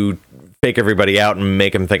beginning to fake everybody out and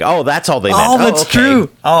make them think, "Oh, that's all they meant." Oh, that's true.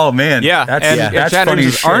 Oh man, that's funny.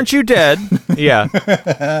 Aren't you dead? Yeah,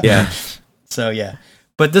 So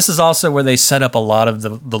But this is also where they set up a lot of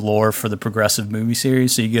the lore for the progressive movie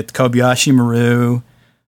series. So you get the Kobayashi Maru,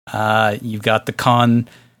 you've got the Khan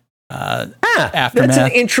aftermath. That's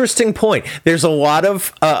an interesting point. There's a lot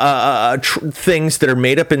of things that are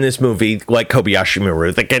made up in this movie, like Kobayashi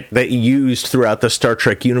Maru, that get used throughout the Star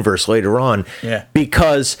Trek universe later on. Yeah.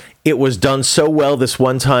 Because it was done so well this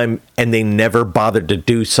one time, and they never bothered to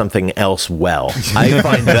do something else well. I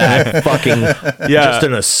find that fucking just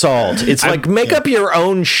an assault. It's like, make up your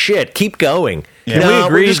own shit. Keep going. Yeah. No, we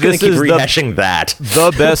agree we're just going to keep is rehashing that.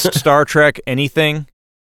 The best Star Trek anything.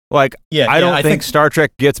 Like, I don't think Star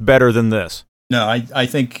Trek gets better than this. No, I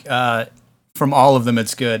think from all of them,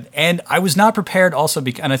 it's good. And I was not prepared also,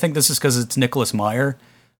 and I think this is because it's Nicholas Meyer,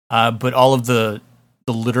 but all of the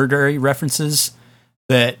literary references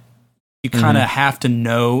that you kind of have to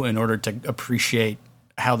know in order to appreciate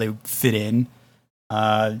how they fit in.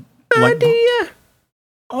 I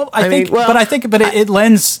think it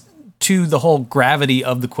lends to the whole gravity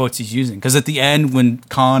of the quotes he's using. Because at the end, when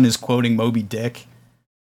Khan is quoting Moby Dick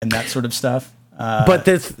and that sort of stuff. But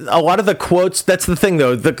there's a lot of the quotes. That's the thing,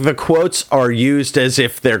 though. The quotes are used as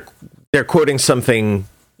if they're quoting something.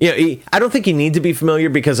 I don't think you need to be familiar,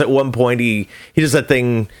 because at one point he does that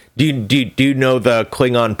thing. Do you know the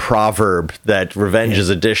Klingon proverb that revenge is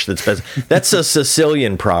a dish that's best? That's a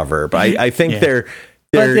Sicilian proverb. I think they're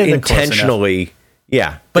intentionally.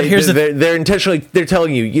 Yeah, but they're intentionally, they're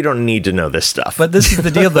telling you don't need to know this stuff. But this is the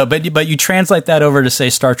deal, though. But you translate that over to, say,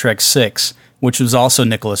 Star Trek VI, which was also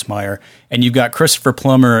Nicholas Meyer, and you've got Christopher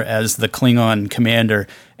Plummer as the Klingon commander,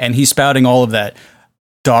 and he's spouting all of that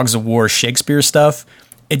Dogs of War Shakespeare stuff.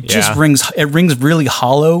 It just rings really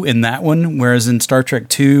hollow in that one, whereas in Star Trek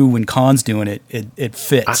II, when Khan's doing it, it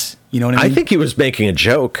fits. You know what I mean? I think he was making a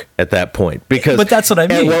joke at that point, because but that's what I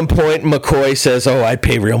mean. At one point, McCoy says, I'd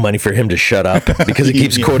pay real money for him to shut up, because he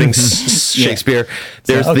keeps quoting Shakespeare.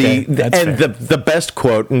 There's the best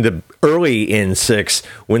quote in the early in 6,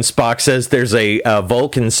 when Spock says there's a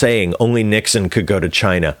Vulcan saying only Nixon could go to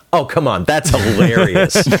China. Oh, come on. That's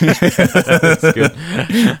hilarious. That's good.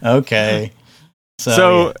 Okay.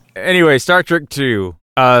 So anyway, Star Trek II,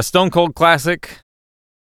 Stone Cold classic.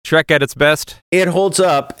 Trek at its best. It holds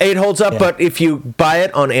up. But if you buy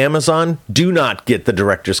it on Amazon, do not get the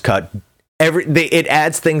director's cut. It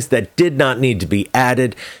adds things that did not need to be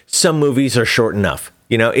added. Some movies are short enough.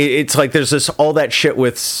 It's like there's all that shit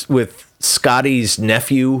with Scotty's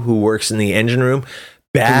nephew who works in the engine room.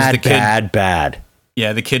 Bad.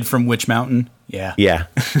 Yeah, the kid from Witch Mountain. Yeah.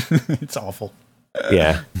 It's awful.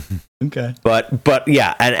 Yeah. Okay. But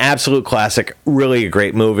yeah, an absolute classic. Really a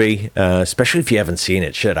great movie, especially if you haven't seen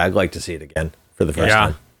it. Shit, I'd like to see it again for the first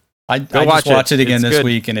time. I just watched it again this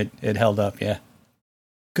week, and it held up. Yeah.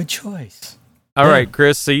 Good choice. All right,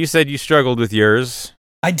 Chris. So you said you struggled with yours.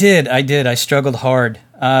 I did. I struggled hard.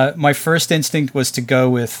 My first instinct was to go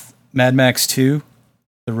with Mad Max 2,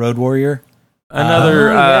 The Road Warrior.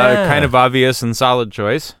 Another kind of obvious and solid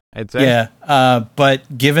choice, I'd say. Yeah,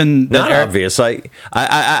 but given not obvious, I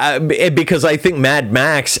because I think Mad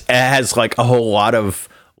Max has like a whole lot of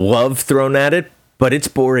love thrown at it, but it's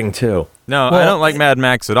boring too. No, I don't like Mad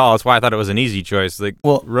Max at all. That's why I thought it was an easy choice. Like,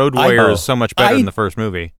 Road Warrior is so much better than the first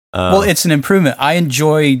movie. Well, it's an improvement. I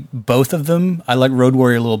enjoy both of them. I like Road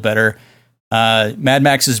Warrior a little better. Mad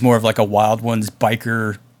Max is more of like a Wild Ones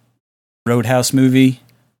biker roadhouse movie.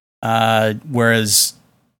 Whereas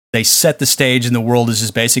they set the stage and the world is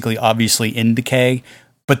just basically obviously in decay,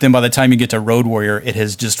 but then by the time you get to Road Warrior, it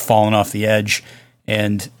has just fallen off the edge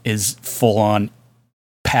and is full on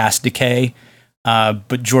past decay.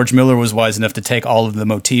 But George Miller was wise enough to take all of the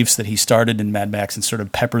motifs that he started in Mad Max and sort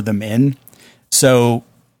of pepper them in. So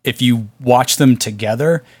if you watch them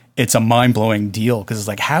together, it's a mind-blowing deal, because it's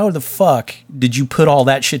like, how the fuck did you put all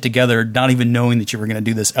that shit together not even knowing that you were going to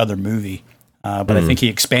do this other movie? But I think he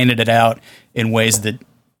expanded it out in ways that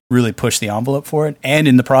really pushed the envelope for it, and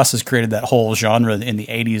in the process created that whole genre in the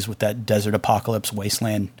 80s with that desert apocalypse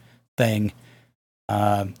wasteland thing.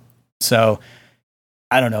 So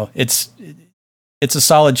I don't know. It's a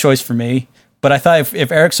solid choice for me, but I thought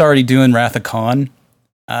if Eric's already doing Wrath of Khan,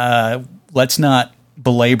 let's not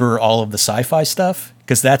belabor all of the sci-fi stuff,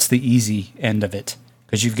 because that's the easy end of it.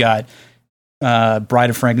 Because you've got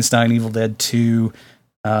Bride of Frankenstein, Evil Dead 2,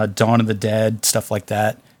 Dawn of the Dead, stuff like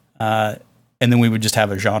that. And then we would just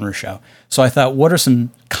have a genre show. So I thought, what are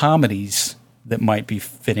some comedies that might be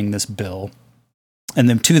fitting this bill? And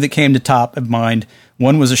then two that came to top of mind.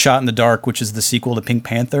 One was A Shot in the Dark, which is the sequel to Pink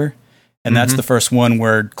Panther. And that's the first one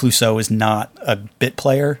where Clouseau is not a bit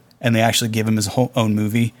player, and they actually give him his own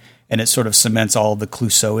movie. And it sort of cements all of the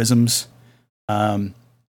Clouseauisms.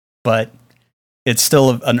 But it's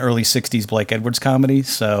still an early 60s Blake Edwards comedy,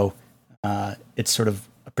 so it's sort of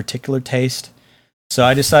a particular taste. So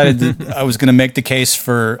I decided that I was going to make the case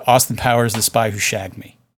for Austin Powers, The Spy Who Shagged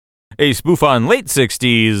Me. A spoof on late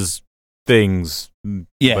 60s things.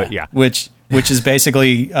 Yeah, but yeah. Which is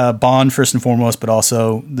basically Bond first and foremost, but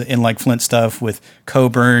also the In Like Flint stuff with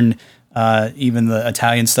Coburn, even the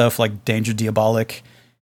Italian stuff like Danger Diabolic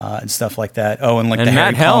and stuff like that. Oh, and like and the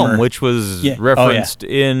Matt Harry Palmer, Helm, which was referenced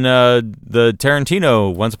in the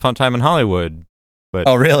Tarantino Once Upon a Time in Hollywood. But,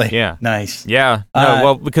 oh, really? Yeah. Nice. Yeah. No,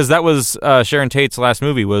 well, because that was Sharon Tate's last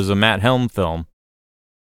movie was a Matt Helm film.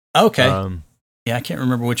 Okay. Yeah, I can't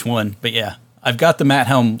remember which one, but yeah, I've got the Matt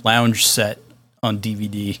Helm lounge set on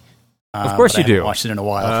DVD. Of course you do. I haven't watched it in a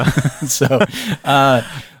while.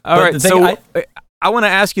 All right. So I want to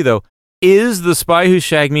ask you though, is The Spy Who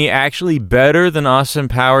Shagged Me actually better than Austin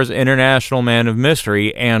Powers' International Man of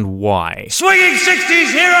Mystery, and why? Swinging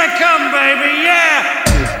 60s, here I come, baby, yeah!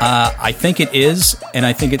 I think it is, and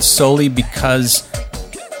I think it's solely because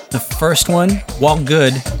the first one, while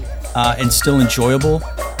good and still enjoyable,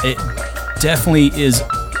 it definitely is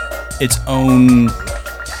its own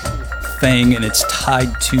thing, and it's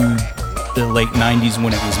tied to the late 90s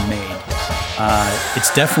when it was made.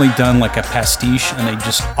 It's definitely done like a pastiche, and they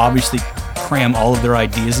just obviously cram all of their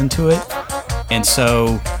ideas into it, and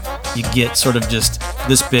so you get sort of just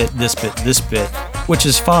this bit, which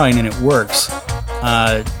is fine, and it works.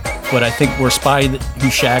 But I think where Spy Who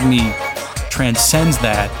Shagged Me transcends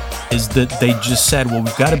that is that they just said, well,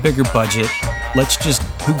 we've got a bigger budget. Let's just,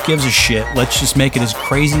 who gives a shit? Let's just make it as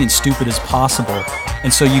crazy and stupid as possible.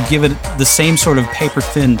 And so you give it the same sort of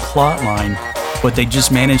paper-thin plot line, but they just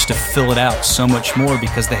managed to fill it out so much more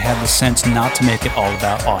because they had the sense not to make it all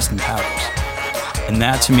about Austin Powers. And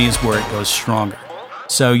that, to me, is where it goes stronger.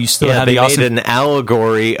 So you still have they made an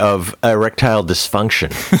allegory of erectile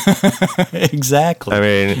dysfunction. Exactly. I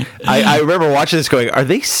mean, I remember watching this going, are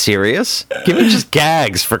they serious? Give me just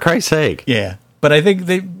gags, for Christ's sake. Yeah. But I think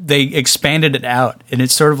they expanded it out, and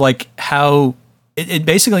it's sort of like how it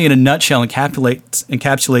basically, in a nutshell,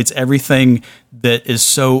 encapsulates everything that is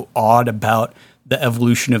so odd about the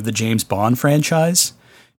evolution of the James Bond franchise.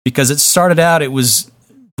 Because it started out, it was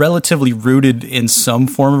relatively rooted in some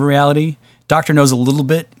form of reality. Dr. No's a little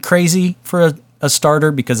bit crazy for a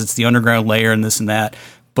starter because it's the underground layer and this and that.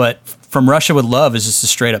 But From Russia with Love is just a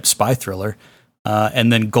straight up spy thriller.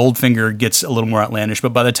 And then Goldfinger gets a little more outlandish.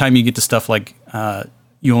 But by the time you get to stuff like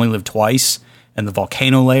You Only Live Twice and the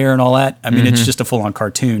volcano layer and all that, I mean, it's just a full on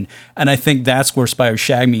cartoon. And I think that's where Spy Who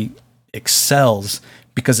Shagged Me excels,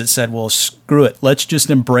 because it said, well, screw it. Let's just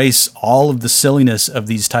embrace all of the silliness of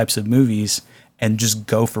these types of movies and just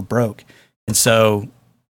go for broke. And so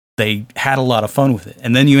they had a lot of fun with it.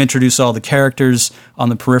 And then you introduce all the characters on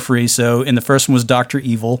the periphery. So in the first one was Dr.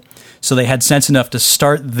 Evil. So they had sense enough to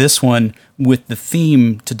start this one with the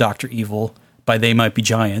theme to Dr. Evil by They Might Be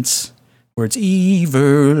Giants, where it's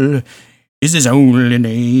evil is his only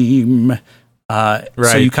name. Right.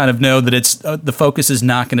 So you kind of know that it's the focus is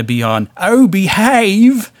not going to be on, oh,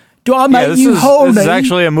 behave. Do I make you holy? This is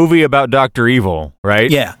actually a movie about Dr. Evil, right?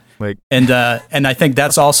 Yeah. And I think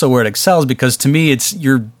that's also where it excels, because to me, it's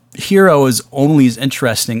your hero is only as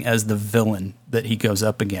interesting as the villain that he goes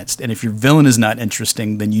up against. And if your villain is not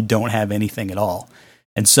interesting, then you don't have anything at all.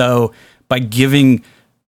 And so by giving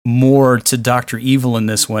more to Dr. Evil in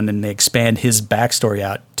this one, and they expand his backstory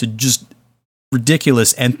out to just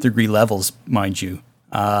ridiculous nth degree levels, mind you,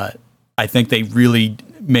 I think they really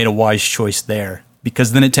made a wise choice there,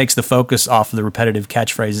 because then it takes the focus off of the repetitive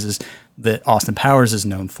catchphrases that Austin Powers is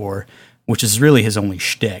known for, which is really his only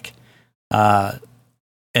shtick.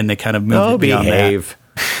 And they kind of moved it beyond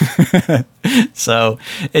that. So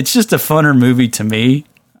it's just a funner movie to me,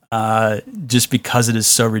 just because it is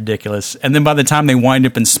so ridiculous. And then by the time they wind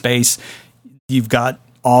up in space, you've got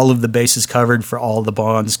all of the bases covered for all the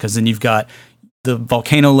Bonds, because then you've got the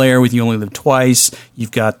volcano layer with You Only Live Twice.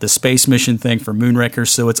 You've got the space mission thing for Moonraker.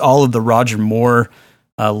 So it's all of the Roger Moore,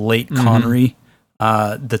 late Connery,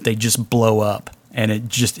 that they just blow up. And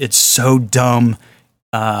it's so dumb.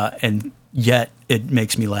 And yet it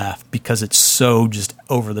makes me laugh because it's so just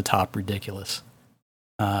over the top ridiculous.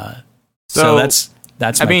 So that's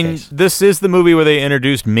my case. This is the movie where they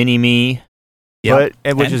introduced Mini-Me,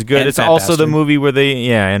 which is good. It's also Bastard. The movie where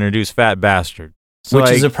they introduced Fat Bastard. So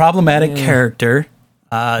which is a problematic character,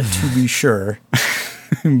 to be sure.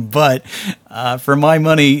 But for my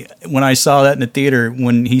money, when I saw that in the theater,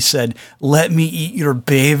 when he said, "Let me eat your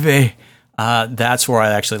baby," that's where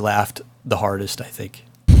I actually laughed the hardest, I think.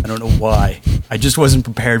 I don't know why. I just wasn't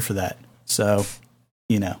prepared for that. So,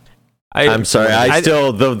 I'm sorry. I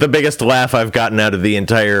still the biggest laugh I've gotten out of the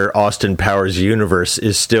entire Austin Powers universe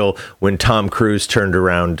is still when Tom Cruise turned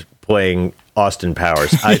around playing Austin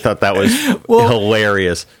Powers. I thought that was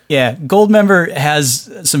hilarious. Yeah, Goldmember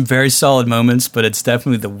has some very solid moments, but it's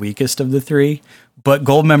definitely the weakest of the three. But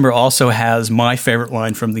Goldmember also has my favorite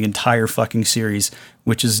line from the entire fucking series,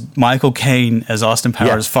 which is Michael Caine as Austin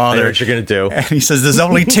Powers' father. I know what you're going to do. And he says, there's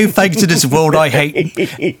only two things in this world I hate.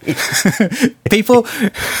 People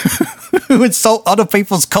who insult other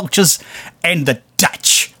people's cultures and the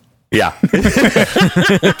Dutch. Yeah.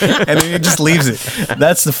 And then he just leaves it.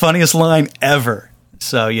 That's the funniest line ever.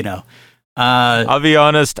 So, you know. I'll be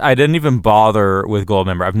honest, I didn't even bother with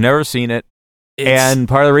Goldmember. I've never seen it. And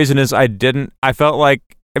part of the reason is I felt like,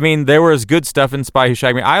 I mean, there was good stuff in Spy Who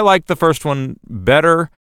Shagged Me. I liked the first one better.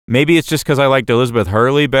 Maybe it's just because I liked Elizabeth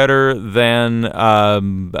Hurley better than, what's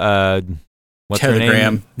her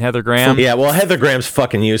name? Heather Graham. Yeah, well, Heather Graham's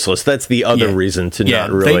fucking useless. That's the other reason to not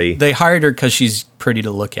really... They hired her because she's pretty to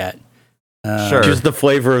look at. Sure. She's the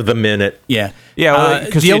flavor of the minute. Yeah. Yeah,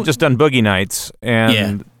 because she had just done Boogie Nights.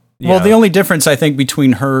 And... Well, the only difference, I think,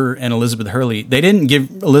 between her and Elizabeth Hurley, they didn't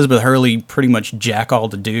give Elizabeth Hurley pretty much jack all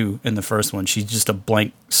to do in the first one. She's just a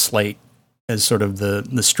blank slate as sort of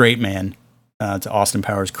the straight man to Austin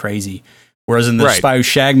Powers' crazy. Whereas in the Spy Who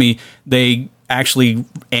Shagged Me, they actually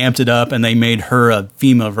amped it up and they made her a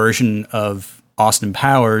female version of Austin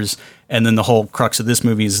Powers. And then the whole crux of this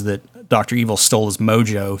movie is that Dr. Evil stole his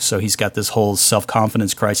mojo, so he's got this whole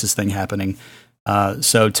self-confidence crisis thing happening.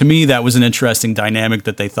 So to me, that was an interesting dynamic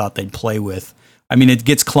that they thought they'd play with. I mean, it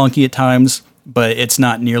gets clunky at times, but it's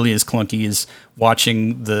not nearly as clunky as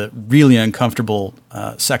watching the really uncomfortable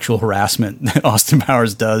sexual harassment that Austin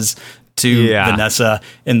Powers does to Vanessa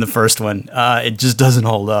in the first one. It just doesn't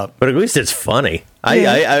hold up. But at least it's funny.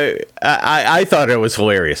 I thought it was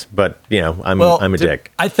hilarious, but you know, I'm a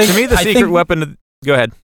dick. I think to me, the secret weapon. Go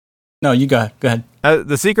ahead. No, you go ahead.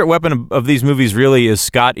 The secret weapon of these movies really is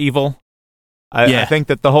Scott Evil. I think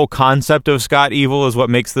that the whole concept of Scott Evil is what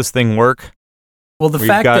makes this thing work. Well, the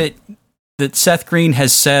fact that Seth Green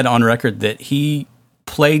has said on record that he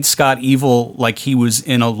played Scott Evil like he was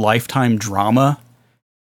in a Lifetime drama,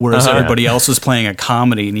 whereas everybody else was playing a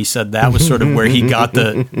comedy, and he said that was sort of where he got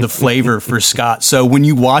the flavor for Scott. So when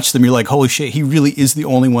you watch them, you're like, holy shit, he really is the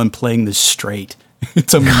only one playing this straight.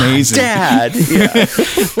 It's amazing. Dad!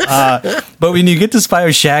 Yeah. But when you get to Spy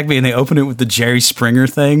Who Shagged Me and they open it with the Jerry Springer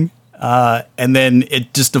thing, and then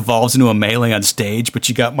it just evolves into a melee on stage, but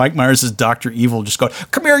you got Mike Myers as Dr. Evil just going,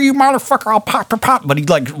 come here, you motherfucker, I'll pop. But he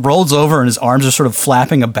like rolls over and his arms are sort of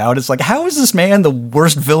flapping about. It's like, how is this man the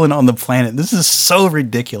worst villain on the planet? This is so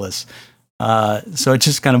ridiculous. So it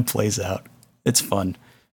just kind of plays out. It's fun.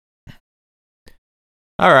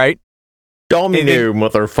 All right. Domino,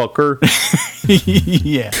 motherfucker.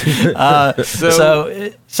 Yeah.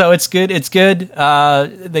 So it's good. It's good.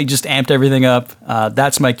 They just amped everything up.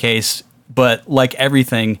 That's my case. But like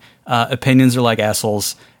everything, opinions are like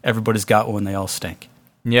assholes. Everybody's got one. They all stink.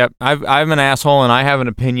 Yep. I'm an asshole, and I have an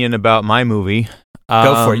opinion about my movie.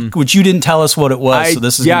 Go for it. Which you didn't tell us what it was. So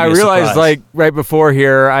this is I realized like right before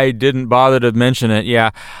here I didn't bother to mention it.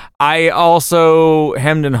 Yeah, I also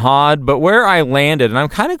hemmed and hawed, but where I landed, and I'm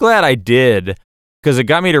kind of glad I did, because it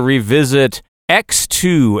got me to revisit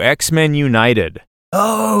X2, X-Men United.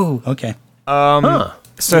 Oh, okay.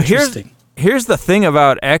 So here's the thing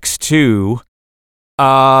about X2.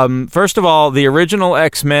 First of all, the original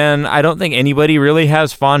X-Men, I don't think anybody really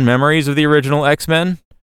has fond memories of the original X-Men.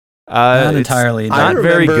 Not entirely. Not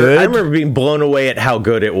very good. I remember being blown away at how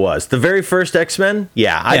good it was. The very first X-Men,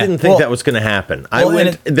 I didn't think that was going to happen. I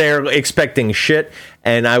went there expecting shit,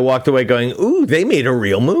 and I walked away going, ooh, they made a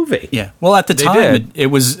real movie. Yeah. Well, at the time, it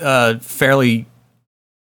was fairly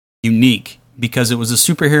unique because it was a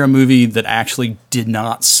superhero movie that actually did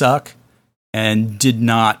not suck and did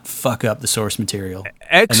not fuck up the source material.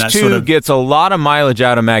 X2 gets a lot of mileage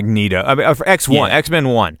out of Magneto. I mean, X1, X-Men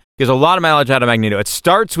 1. Gets a lot of mileage out of Magneto. It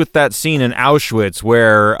starts with that scene in Auschwitz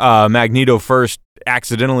where Magneto first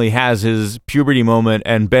accidentally has his puberty moment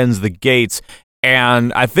and bends the gates,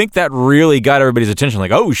 and I think that really got everybody's attention.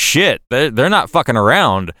 Like, oh shit, they're not fucking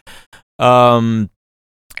around. And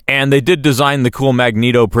they did design the cool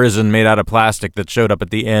Magneto prison made out of plastic that showed up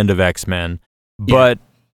at the end of X-Men. But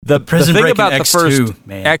the thing about the first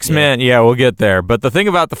X-Men, we'll get there. But the thing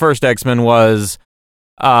about the first X-Men was,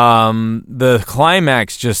 the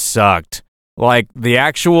climax just sucked. Like the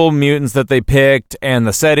actual mutants that they picked and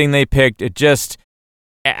the setting they picked, it just,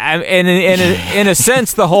 and in a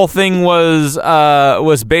sense, the whole thing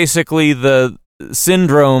was basically the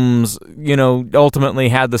syndromes. You know, ultimately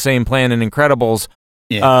had the same plan in Incredibles.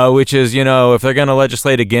 which is, if they're going to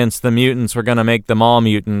legislate against the mutants, we're going to make them all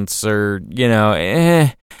mutants, or,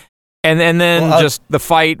 And then just the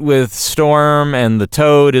fight with Storm and the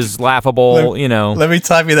Toad is laughable, Let me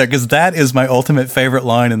stop you there, because that is my ultimate favorite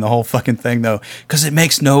line in the whole fucking thing, though, because it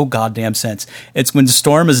makes no goddamn sense. It's when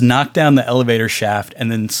Storm is knocked down the elevator shaft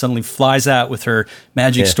and then suddenly flies out with her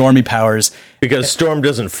magic Stormy powers. Because Storm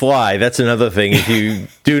doesn't fly. That's another thing. If you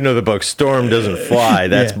do know the book, Storm doesn't fly.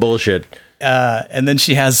 That's bullshit. And then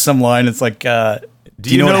she has some line, it's like... Do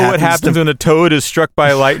you know what happens when a toad is struck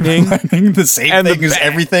by lightning? The same thing as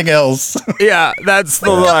everything else. Yeah, that's the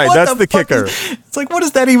line. That's the kicker. It's like, what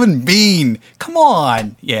does that even mean? Come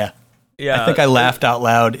on. Yeah. I think I laughed out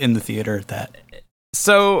loud in the theater at that.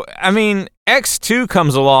 So, X2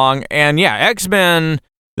 comes along, and X-Men,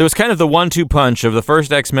 there was kind of the 1-2 punch of the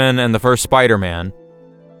first X-Men and the first Spider-Man.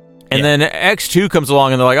 And then X2 comes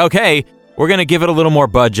along, and they're like, okay, we're going to give it a little more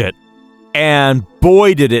budget. And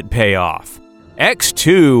boy, did it pay off.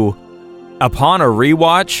 X2, upon a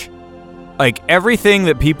rewatch, like everything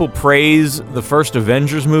that people praise the first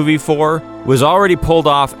Avengers movie for was already pulled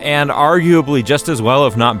off, and arguably just as well,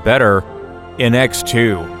 if not better, in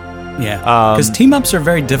X2. Yeah, because team-ups are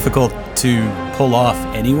very difficult to pull off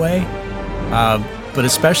anyway, but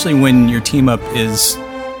especially when your team-up is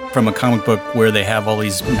from a comic book where they have all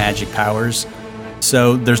these magic powers,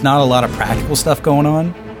 so there's not a lot of practical stuff going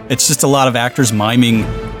on. It's just a lot of actors miming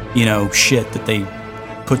shit that they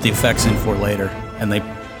put the effects in for later, and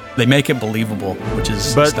they make it believable, which is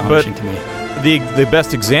astonishing to me. The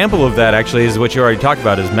best example of that actually is what you already talked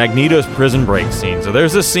about, is Magneto's prison break scene. So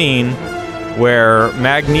there's a scene where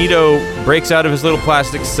Magneto breaks out of his little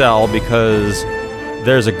plastic cell because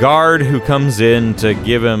there's a guard who comes in to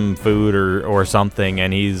give him food or something,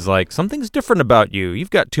 and he's like, something's different about you. You've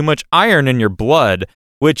got too much iron in your blood,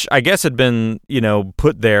 which I guess had been,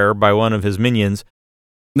 put there by one of his minions.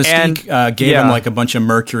 Mystique gave him like a bunch of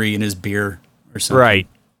mercury in his beer or something. Right.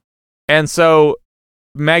 And so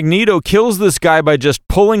Magneto kills this guy by just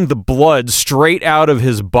pulling the blood straight out of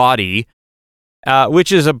his body,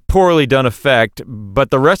 which is a poorly done effect, but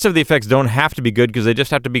the rest of the effects don't have to be good because they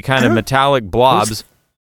just have to be kind of metallic blobs.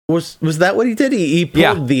 Was that what he did? He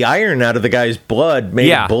pulled the iron out of the guy's blood, made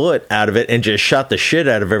a bullet out of it, and just shot the shit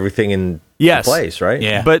out of everything in place, right?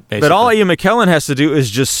 Yeah. But all Ian McKellen has to do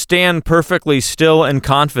is just stand perfectly still and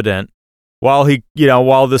confident while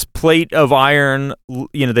while this plate of iron,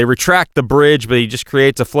 they retract the bridge, but he just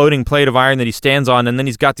creates a floating plate of iron that he stands on, and then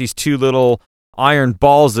he's got these two little iron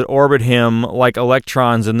balls that orbit him like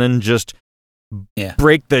electrons, and then just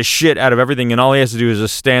break the shit out of everything, and all he has to do is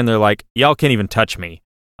just stand there like, y'all can't even touch me.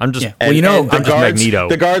 I'm just, I'm just Magneto.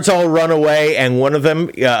 The guards all run away, and one of them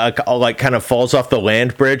kind of falls off the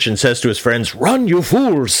land bridge and says to his friends, "Run, you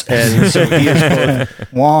fools!" And so he is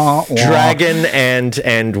both dragon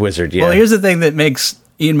and wizard. Yeah. Well, here's the thing that makes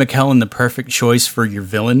Ian McKellen the perfect choice for your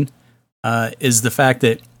villain, is the fact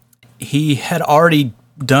that he had already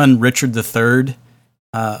done Richard III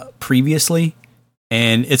previously,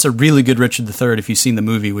 and it's a really good Richard III if you've seen the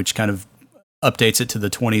movie, which kind of updates it to the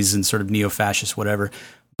 20s and sort of neo-fascist whatever.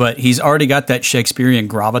 But he's already got that Shakespearean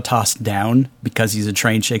gravitas down because he's a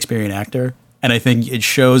trained Shakespearean actor. And I think it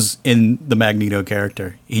shows in the Magneto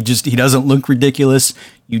character. He doesn't look ridiculous.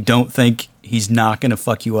 You don't think he's not going to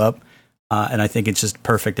fuck you up. And I think it's just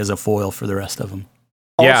perfect as a foil for the rest of them.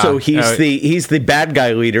 Also, he's the bad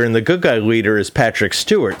guy leader, and the good guy leader is Patrick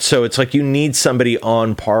Stewart. So it's like you need somebody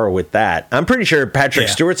on par with that. I'm pretty sure Patrick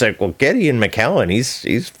Stewart's like, well, get Ian McKellen.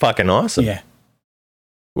 He's fucking awesome. Yeah.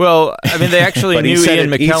 Well, they actually knew Ian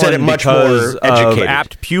McKellen because of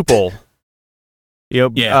Apt Pupil.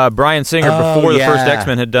 Bryan Singer, before the first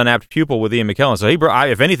X-Men, had done Apt Pupil with Ian McKellen. So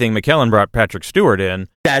if anything, McKellen brought Patrick Stewart in.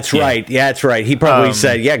 That's right. Yeah, that's right. He probably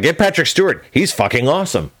said, get Patrick Stewart. He's fucking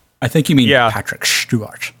awesome. I think you mean Patrick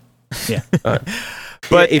Stewart. Yeah.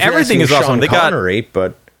 But everything is awesome. They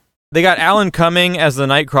got Alan Cumming as the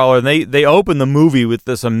Nightcrawler, and they open the movie with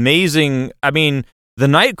this amazing... the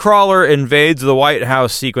Nightcrawler invades the White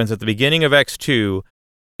House sequence at the beginning of X2,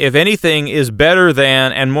 if anything, is better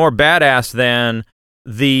than and more badass than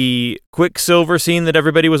the Quicksilver scene that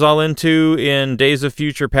everybody was all into in Days of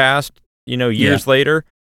Future Past, years later.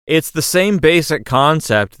 It's the same basic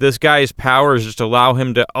concept. This guy's powers just allow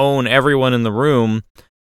him to own everyone in the room,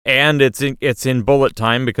 and it's in bullet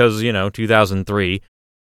time because, 2003.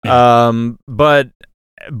 Yeah.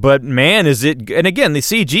 But man, is it... And again, the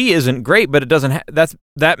CG isn't great, but it doesn't...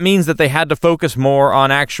 that means that they had to focus more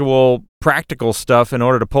on actual practical stuff in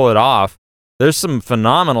order to pull it off. There's some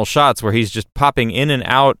phenomenal shots where he's just popping in and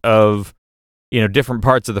out of, different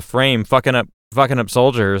parts of the frame, fucking up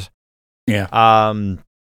soldiers. Yeah.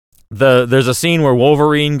 there's a scene where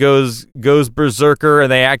Wolverine goes berserker,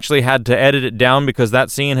 and they actually had to edit it down because that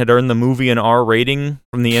scene had earned the movie an R rating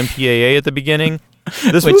from the MPAA at the beginning.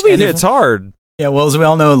 This movie hits hard. Yeah, well, as we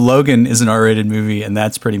all know, Logan is an R-rated movie, and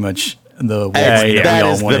that's pretty much the Wolverine that we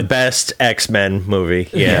all wanted. The best X-Men movie.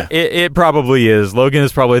 Yeah, it probably is. Logan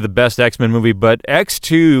is probably the best X-Men movie, but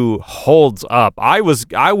X2 holds up. I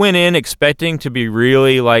went in expecting to be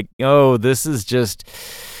really like, oh, this is just,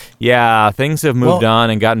 things have moved on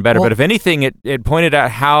and gotten better. But if anything, it pointed out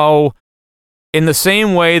how, in the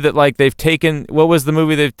same way that like they've taken, what was the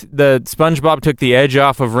movie that the SpongeBob took the edge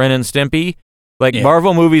off of Ren and Stimpy? Like,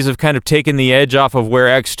 Marvel movies have kind of taken the edge off of where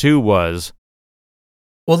X2 was.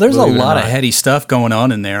 Well, there's a lot of heady stuff going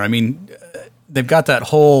on in there. I mean, they've got that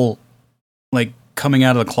whole, like, coming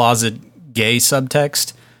out of the closet gay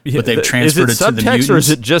subtext, but they've transferred it to the mutants. Or is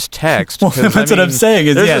it just text? Well, that's what I'm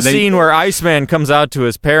saying. There's a scene where Iceman comes out to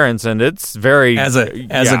his parents, and it's very... As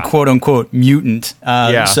a quote-unquote mutant.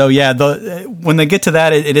 So, when they get to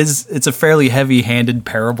that, it's a fairly heavy-handed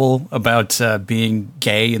parable about being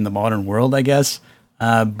gay in the modern world, I guess.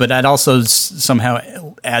 But that also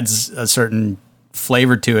somehow adds a certain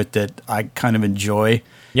flavor to it that I kind of enjoy.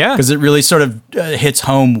 Yeah. Because it really sort of hits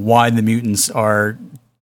home why the mutants are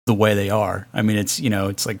the way they are. I mean,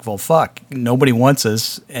 it's like, well, fuck, nobody wants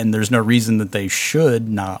us, and there's no reason that they should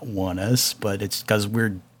not want us, but it's because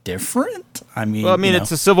we're different. I mean,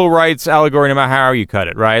 it's a civil rights allegory no matter how you cut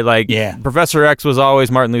it, right? Like, Professor X was always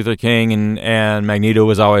Martin Luther King, and Magneto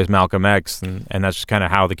was always Malcolm X, and that's just kind of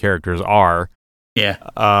how the characters are. Yeah.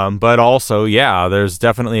 But also, there's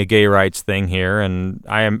definitely a gay rights thing here, and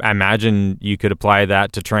I imagine you could apply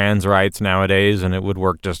that to trans rights nowadays, and it would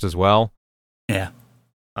work just as well. Yeah.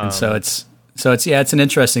 And so it's an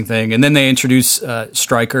interesting thing. And then they introduce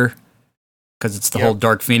Stryker, because it's the whole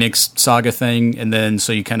Dark Phoenix saga thing, and then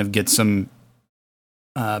so you kind of get some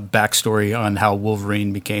backstory on how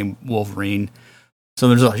Wolverine became Wolverine. So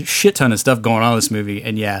there's a shit ton of stuff going on in this movie,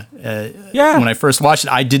 and when I first watched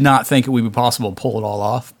it, I did not think it would be possible to pull it all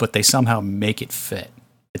off, but they somehow make it fit.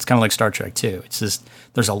 It's kind of like Star Trek too. It's just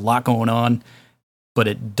there's a lot going on, but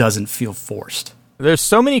it doesn't feel forced. There's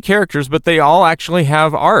so many characters, but they all actually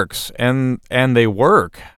have arcs, and they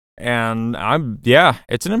work. And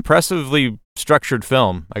it's an impressively structured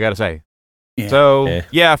film, I gotta say. Yeah. So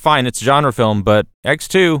fine, it's a genre film, but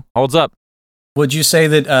X2 holds up. Would you say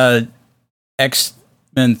that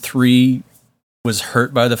X-Men 3 was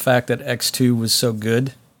hurt by the fact that X2 was so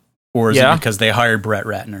good, or is it because they hired Brett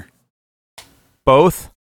Ratner?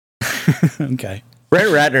 Both. Okay. Brett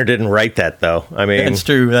Ratner didn't write that, though. I mean,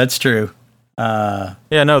 that's true.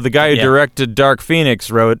 The guy who directed Dark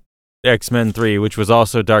Phoenix wrote X-Men 3, which was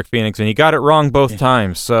also Dark Phoenix, and he got it wrong both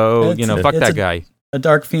times. So fuck that guy. A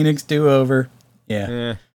Dark Phoenix do-over.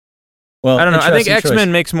 Yeah. Well, I don't know. I think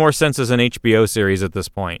X-Men makes more sense as an HBO series at this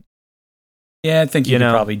point. Yeah, I think you could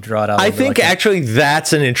probably draw it out. I think actually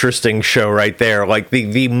that's an interesting show right there. Like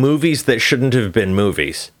the movies that shouldn't have been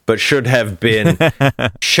movies, but should have been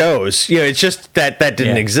shows. It's just that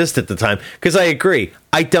didn't exist at the time. Because I agree.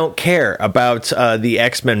 I don't care about the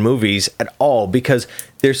X-Men movies at all because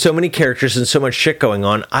there's so many characters and so much shit going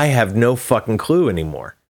on. I have no fucking clue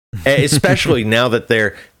anymore. Especially now that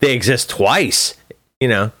they exist twice,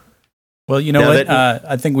 Well, you know what?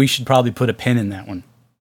 I think we should probably put a pin in that one.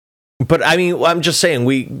 But I mean, I'm just saying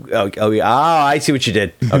I see what you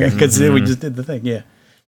did. Okay. Because we just did the thing. Yeah.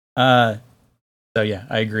 So yeah,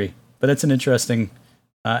 I agree. But it's an interesting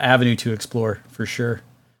avenue to explore for sure.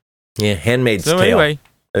 Yeah. Handmaid's Tale. Anyway,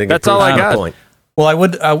 I think that's all I got. Point. Well, I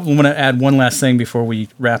want to add one last thing before we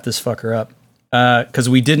wrap this fucker up. Because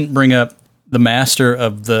we didn't bring up the master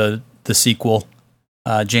of the sequel,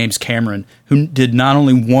 James Cameron, who did not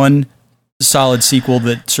only one solid sequel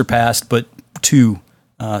that surpassed, but two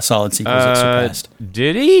solid sequels that surpassed.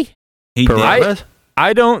 Did he? He did.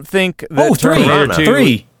 I don't think that Terminator 2...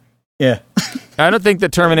 Three. Yeah. I don't think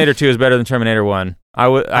that Terminator 2 is better than Terminator 1.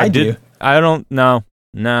 I do. I don't know.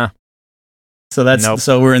 Nah. So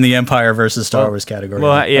so we're in the Empire versus Star Wars category.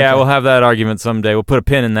 Well, we'll have that argument someday. We'll put a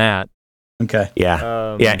pin in that. Okay.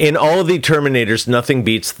 Yeah. In all of the Terminators, nothing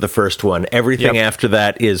beats the first one. Everything after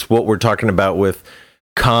that is what we're talking about with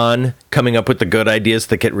Khan coming up with the good ideas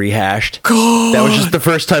that get rehashed. God. That was just the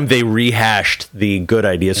first time they rehashed the good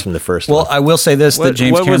ideas from the first one. Well, I will say this, that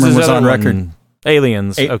James Cameron was on record.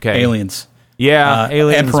 Aliens. Okay. Aliens. Yeah.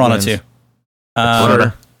 Aliens. And Piranha wins. 2.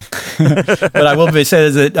 But I will say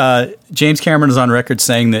that James Cameron is on record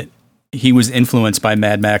saying that he was influenced by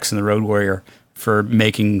Mad Max and the Road Warrior for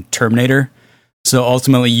making Terminator. So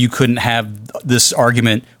ultimately, you couldn't have this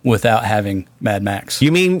argument without having Mad Max.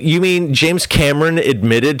 You mean James Cameron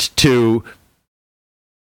admitted to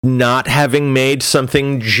not having made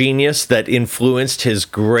something genius that influenced his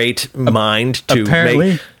great mind to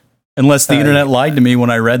apparently, make... Unless the internet lied to me when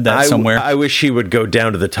I read that somewhere. I wish he would go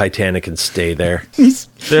down to the Titanic and stay there.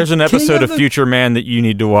 There's an episode of Future Man that you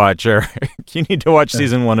need to watch, Eric. You need to watch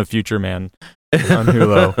season 1 of Future Man on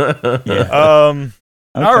Hulu. Yeah.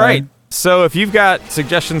 All right. So if you've got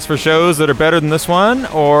suggestions for shows that are better than this one,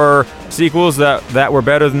 or sequels that were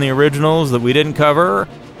better than the originals that we didn't cover,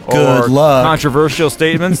 Good or luck. controversial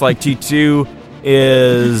statements like T2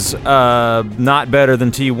 is not better than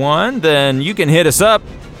T1, then you can hit us up.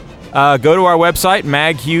 Go to our website,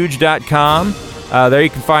 maghuge.com. There you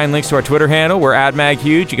can find links to our Twitter handle. We're at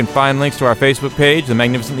maghuge. You can find links to our Facebook page, The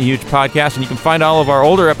Magnificently Huge Podcast, and you can find all of our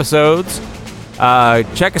older episodes.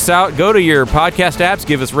 Check us out. Go to your podcast apps.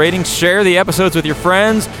 Give us ratings. Share the episodes with your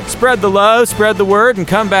friends. Spread the love. Spread the word. And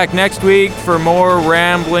come back next week for more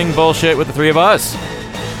rambling bullshit with the three of us.